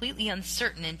was completely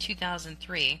uncertain in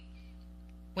 2003,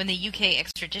 when the UK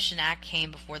Extradition Act came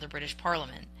before the British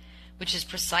Parliament, which is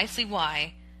precisely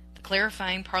why the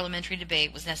clarifying parliamentary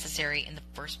debate was necessary in the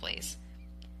first place.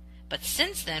 But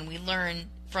since then, we learn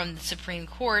from the Supreme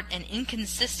Court an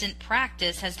inconsistent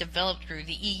practice has developed throughout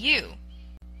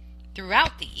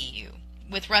the EU,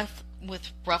 with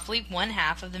roughly one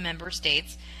half of the member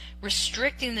states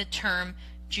restricting the term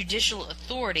judicial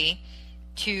authority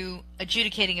to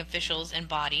adjudicating officials and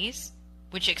bodies,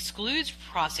 which excludes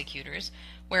prosecutors,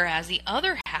 whereas the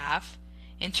other half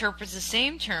interprets the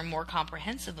same term more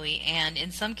comprehensively and,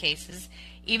 in some cases,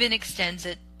 even extends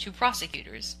it to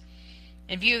prosecutors.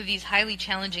 In view of these highly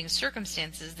challenging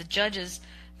circumstances, the judges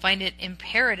find it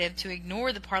imperative to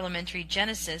ignore the parliamentary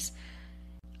genesis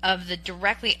of the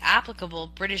directly applicable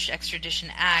British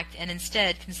Extradition Act and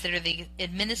instead consider the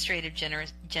administrative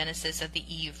genesis of the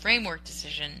EU framework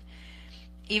decision,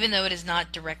 even though it is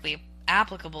not directly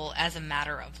applicable as a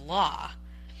matter of law.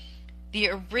 The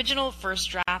original first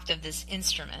draft of this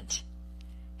instrument,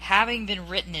 having been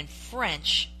written in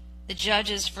French, the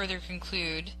judges further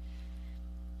conclude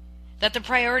that the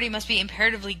priority must be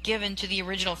imperatively given to the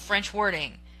original French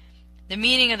wording. The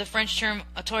meaning of the French term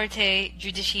autorité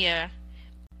judiciaire,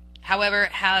 however,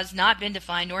 has not been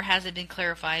defined nor has it been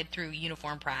clarified through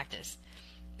uniform practice.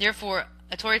 Therefore,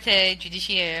 autorité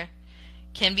judiciaire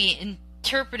can be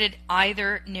interpreted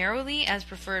either narrowly as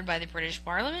preferred by the British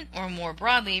Parliament or more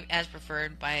broadly as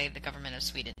preferred by the government of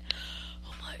Sweden.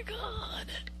 Oh my god.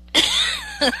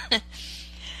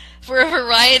 For a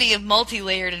variety of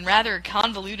multi-layered and rather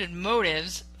convoluted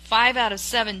motives, 5 out of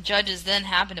 7 judges then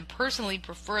happen to personally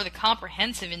prefer the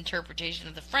comprehensive interpretation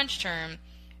of the French term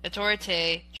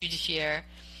autorité judiciaire,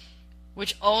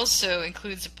 which also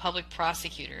includes a public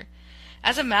prosecutor.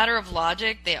 As a matter of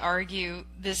logic, they argue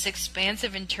this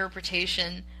expansive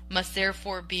interpretation must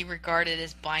therefore be regarded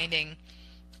as binding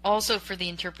also for the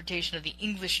interpretation of the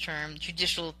English term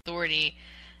judicial authority,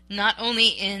 not only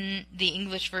in the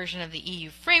English version of the EU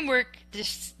Framework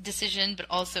decision, but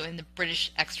also in the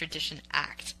British Extradition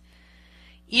Act.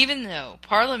 Even though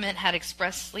Parliament had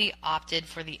expressly opted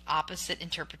for the opposite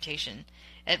interpretation,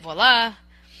 et voila,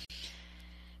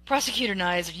 Prosecutor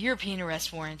Nye's European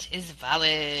arrest warrant is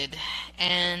valid,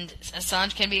 and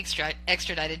Assange can be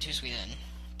extradited to Sweden.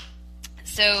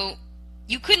 So,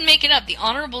 you couldn't make it up. The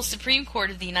Honorable Supreme Court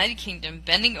of the United Kingdom,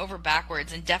 bending over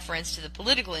backwards in deference to the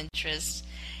political interests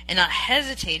and not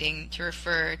hesitating to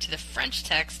refer to the French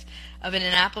text of an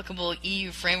inapplicable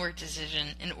EU framework decision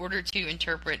in order to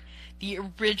interpret the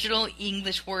original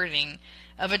English wording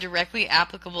of a directly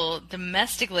applicable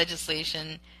domestic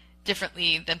legislation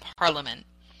differently than Parliament,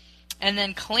 and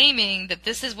then claiming that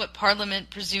this is what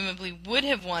Parliament presumably would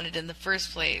have wanted in the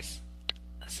first place.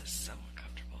 This is so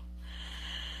uncomfortable.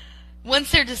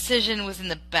 Once their decision was in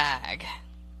the bag,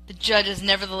 the judges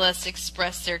nevertheless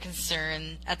expressed their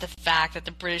concern at the fact that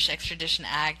the British Extradition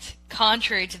Act,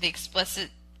 contrary to the explicit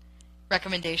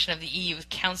recommendation of the EU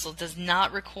Council, does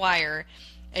not require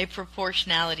a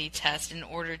proportionality test in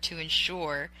order to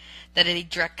ensure that a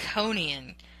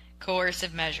draconian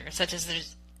coercive measure, such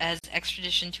as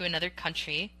extradition to another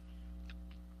country,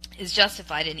 is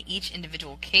justified in each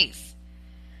individual case.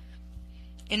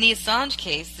 In the Assange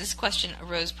case, this question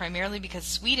arose primarily because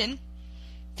Sweden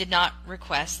did not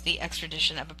request the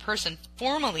extradition of a person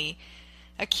formally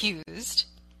accused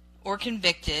or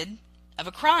convicted of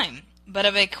a crime, but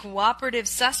of a cooperative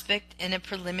suspect in a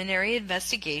preliminary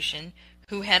investigation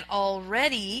who had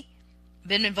already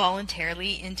been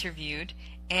involuntarily interviewed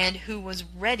and who was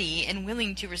ready and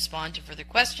willing to respond to further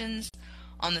questions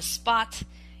on the spot,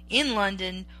 in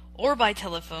London, or by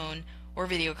telephone or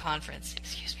video conference.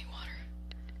 Excuse me, water.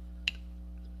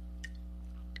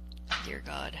 Dear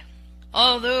God.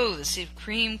 Although the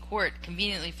Supreme Court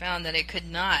conveniently found that it could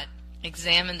not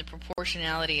examine the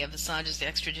proportionality of Assange's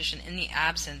extradition in the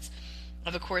absence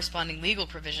of a corresponding legal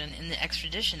provision in the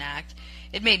Extradition Act,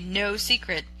 it made no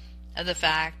secret of the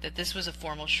fact that this was a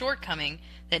formal shortcoming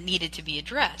that needed to be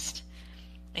addressed,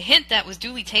 a hint that was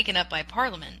duly taken up by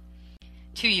Parliament.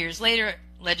 2 years later,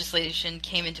 legislation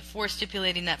came into force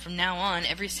stipulating that from now on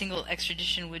every single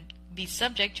extradition would be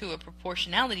subject to a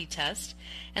proportionality test,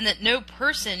 and that no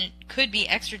person could be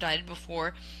extradited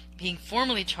before being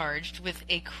formally charged with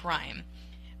a crime.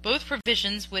 Both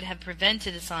provisions would have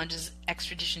prevented Assange's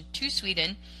extradition to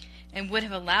Sweden and would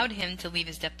have allowed him to leave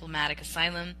his diplomatic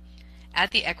asylum at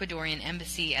the Ecuadorian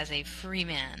embassy as a free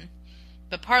man.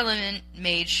 But Parliament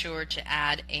made sure to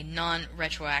add a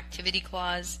non-retroactivity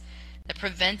clause that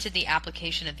prevented the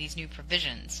application of these new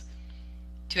provisions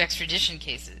to extradition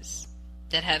cases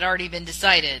that had already been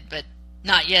decided but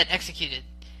not yet executed.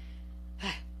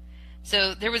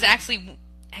 So there was actually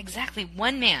exactly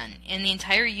one man in the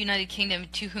entire United Kingdom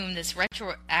to whom this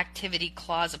retroactivity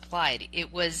clause applied.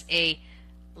 It was a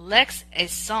Lex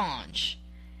Assange,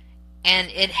 and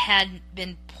it had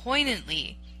been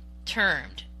poignantly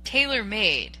termed,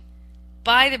 tailor-made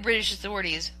by the British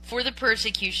authorities for the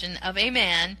persecution of a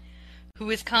man who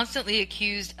is constantly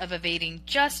accused of evading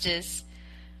justice,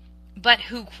 but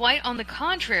who, quite on the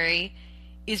contrary,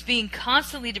 is being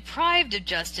constantly deprived of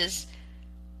justice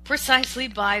precisely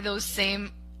by those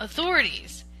same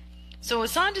authorities. So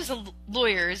Assange's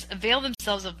lawyers avail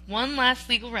themselves of one last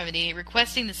legal remedy,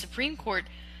 requesting the Supreme Court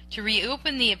to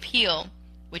reopen the appeal,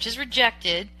 which is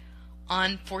rejected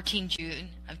on 14 June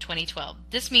of 2012.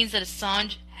 This means that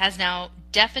Assange has now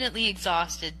definitely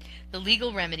exhausted the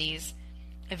legal remedies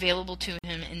available to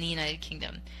him in the United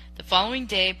Kingdom. The following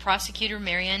day, prosecutor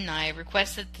Marianne Nye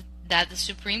requested that the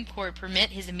Supreme Court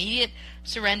permit his immediate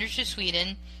surrender to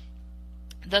Sweden,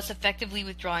 thus effectively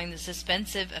withdrawing the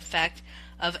suspensive effect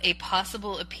of a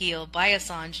possible appeal by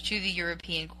Assange to the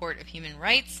European Court of Human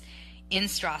Rights in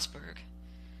Strasbourg.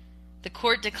 The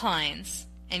court declines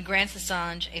and grants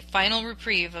Assange a final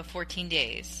reprieve of 14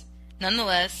 days.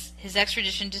 Nonetheless, his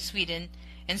extradition to Sweden,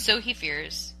 and so he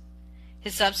fears,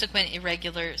 his subsequent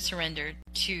irregular surrender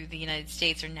to the United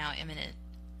States are now imminent.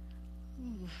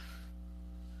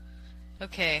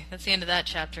 Okay, that's the end of that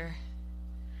chapter.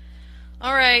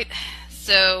 Alright,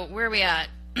 so where are we at?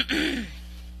 Let's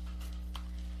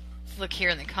look here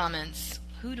in the comments.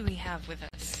 Who do we have with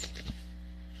us?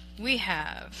 We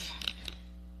have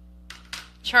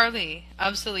Charlie,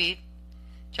 Obsolete,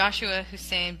 Joshua,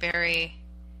 Hussein, Barry,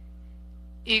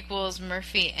 equals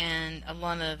Murphy, and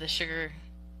Alana, the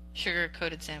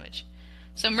sugar-coated sandwich.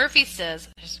 So Murphy says,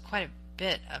 there's quite a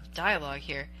bit of dialogue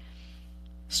here.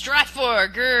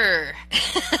 Stratfor, grr!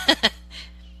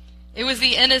 It was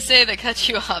the NSA that cut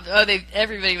you off. Oh,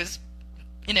 everybody was,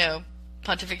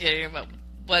 pontificating about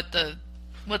what the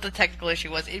technical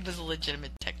issue was. It was a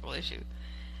legitimate technical issue.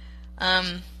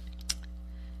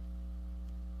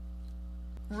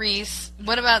 Reese,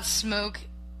 what about smoke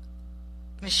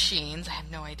machines? I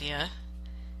have no idea.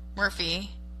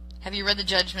 Murphy, have you read the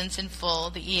judgments in full?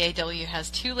 The EAW has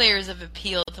 2 layers of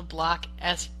appeal to block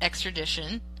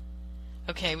extradition.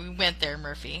 Okay, we went there,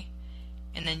 Murphy.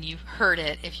 And then you heard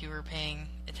it if you were paying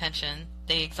attention.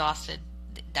 They exhausted,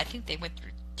 I think they went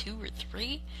through 2 or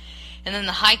 3. And then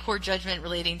the High Court judgment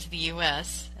relating to the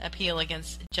U.S. appeal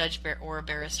against a judge or a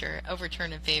barrister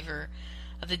overturned in favor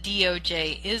of the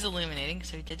DOJ is illuminating.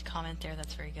 So he did comment there.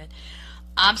 That's very good.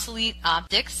 Obsolete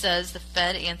Optics says the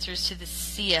Fed answers to the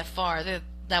CFR.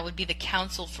 That would be the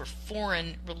Council for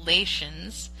Foreign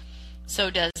Relations.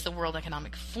 So does the World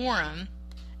Economic Forum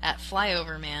at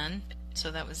Flyover Man. So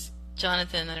that was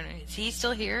Jonathan. I don't know. Is he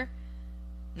still here?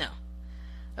 No.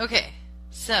 Okay.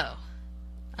 So,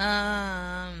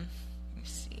 let me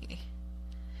see.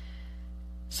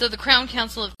 So the Crown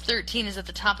Council of 13 is at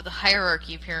the top of the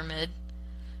hierarchy pyramid.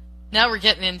 Now we're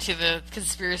getting into the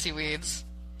conspiracy weeds.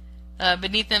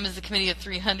 Beneath them is the Committee of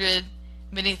 300.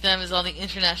 Beneath them is all the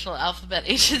international alphabet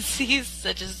agencies,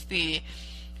 such as the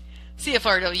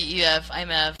CFR, WEF,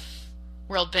 IMF,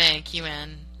 World Bank,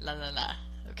 UN, la la la.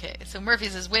 Okay, so Murphy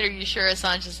says, wait, are you sure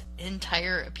Assange's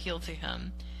entire appeal to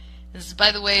him? This is,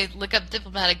 by the way, look up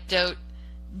diplomatic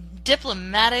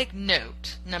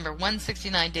note number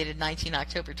 169, dated 19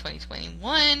 October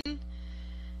 2021.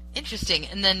 Interesting.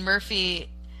 And then Murphy,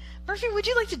 would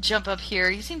you like to jump up here?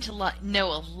 You seem to know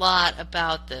a lot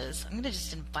about this. I'm going to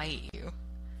just invite you.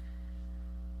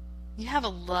 You have a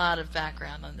lot of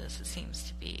background on this, it seems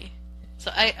to be. So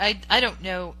I don't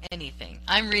know anything.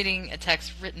 I'm reading a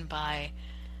text written by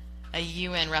a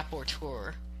UN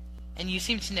rapporteur, and you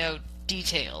seem to know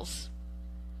details.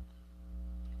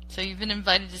 So you've been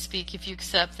invited to speak. If you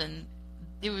accept, then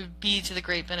it would be to the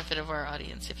great benefit of our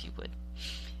audience if you would.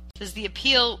 It says the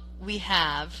appeal we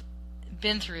have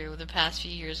been through the past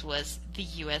few years was the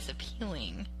U.S.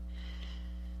 appealing,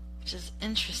 which is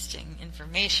interesting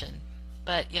information.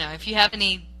 But, if you have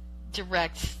any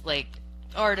direct,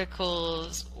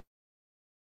 articles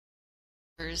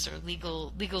or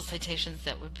legal citations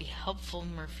that would be helpful,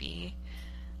 Murphy.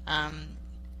 I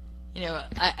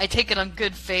take it on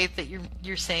good faith that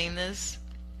you're saying this,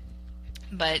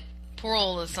 but poor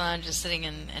old Assange is sitting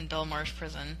in Belmarsh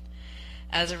prison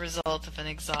as a result of an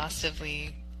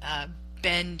exhaustively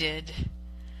bended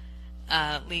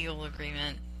legal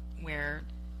agreement where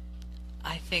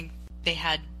I think they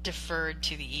had deferred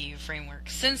to the EU framework.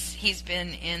 Since he's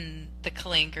been in the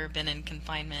clink or been in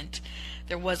confinement,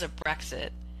 there was a Brexit.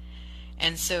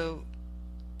 And so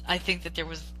I think that there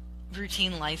was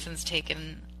routine license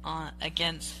taken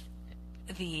against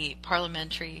the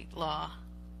parliamentary law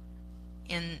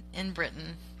in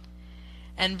Britain.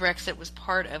 And Brexit was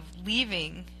part of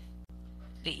leaving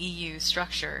the EU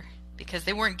structure because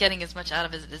they weren't getting as much out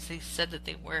of it as they said that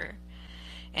they were.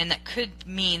 And that could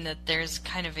mean that there's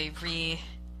kind of a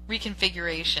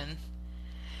reconfiguration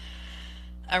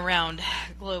around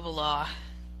global law,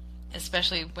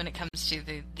 especially when it comes to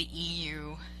the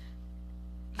EU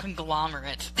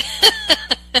conglomerate.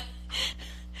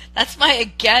 That's my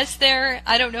guess there.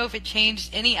 I don't know if it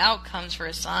changed any outcomes for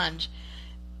Assange,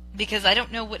 because I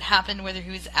don't know what happened, whether he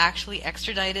was actually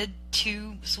extradited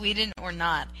to Sweden or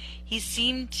not. He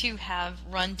seemed to have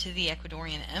run to the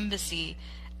Ecuadorian embassy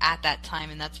at that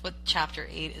time, and that's what Chapter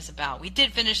 8 is about. We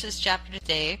did finish this chapter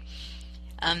today.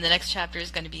 The next chapter is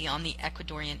going to be on the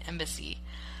Ecuadorian embassy.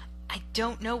 I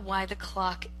don't know why the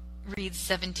clock reads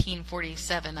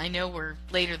 17:47. I know we're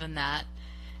later than that.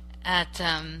 At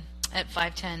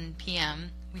 5:10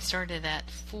 p.m. We started at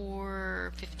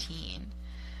 4:15.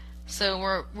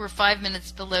 So we're 5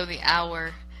 minutes below the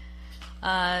hour.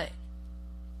 Let's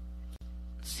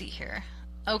see here.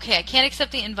 Okay, I can't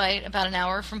accept the invite about an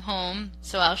hour from home,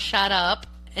 so I'll shut up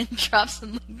and drop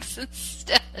some links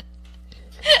instead.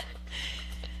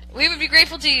 We would be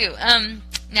grateful to you.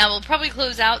 Now, we'll probably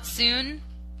close out soon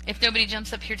if nobody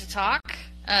jumps up here to talk.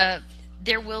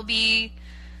 There will be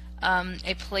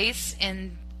a place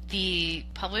in the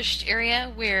published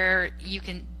area where you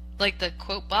can, like the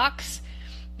quote box,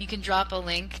 you can drop a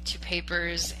link to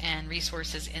papers and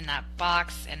resources in that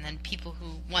box, and then people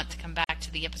who want to come back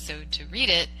to the episode to read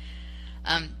it,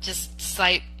 just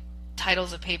cite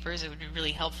titles of papers. It would be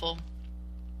really helpful.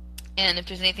 And if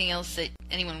there's anything else that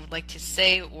anyone would like to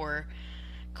say or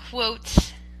quote,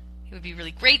 it would be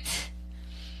really great.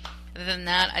 Other than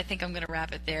that, I think I'm going to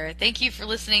wrap it there. Thank you for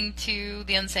listening to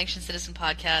the Unsanctioned Citizen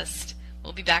Podcast.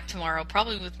 We'll be back tomorrow,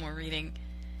 probably with more reading.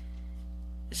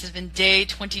 This has been day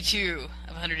 22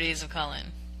 of 100 Days of Colin.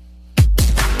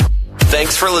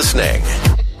 Thanks for listening.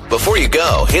 Before you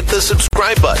go, hit the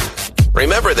subscribe button.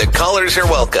 Remember that callers are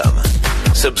welcome.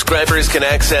 Subscribers can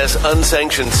access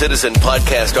Unsanctioned Citizen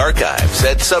Podcast archives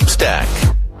at Substack,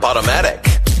 Podomatic,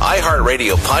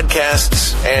 iHeartRadio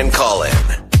Podcasts, and Callin.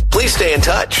 Please stay in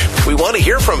touch. We want to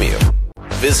hear from you.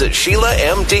 Visit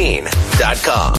SheilaMDean.com.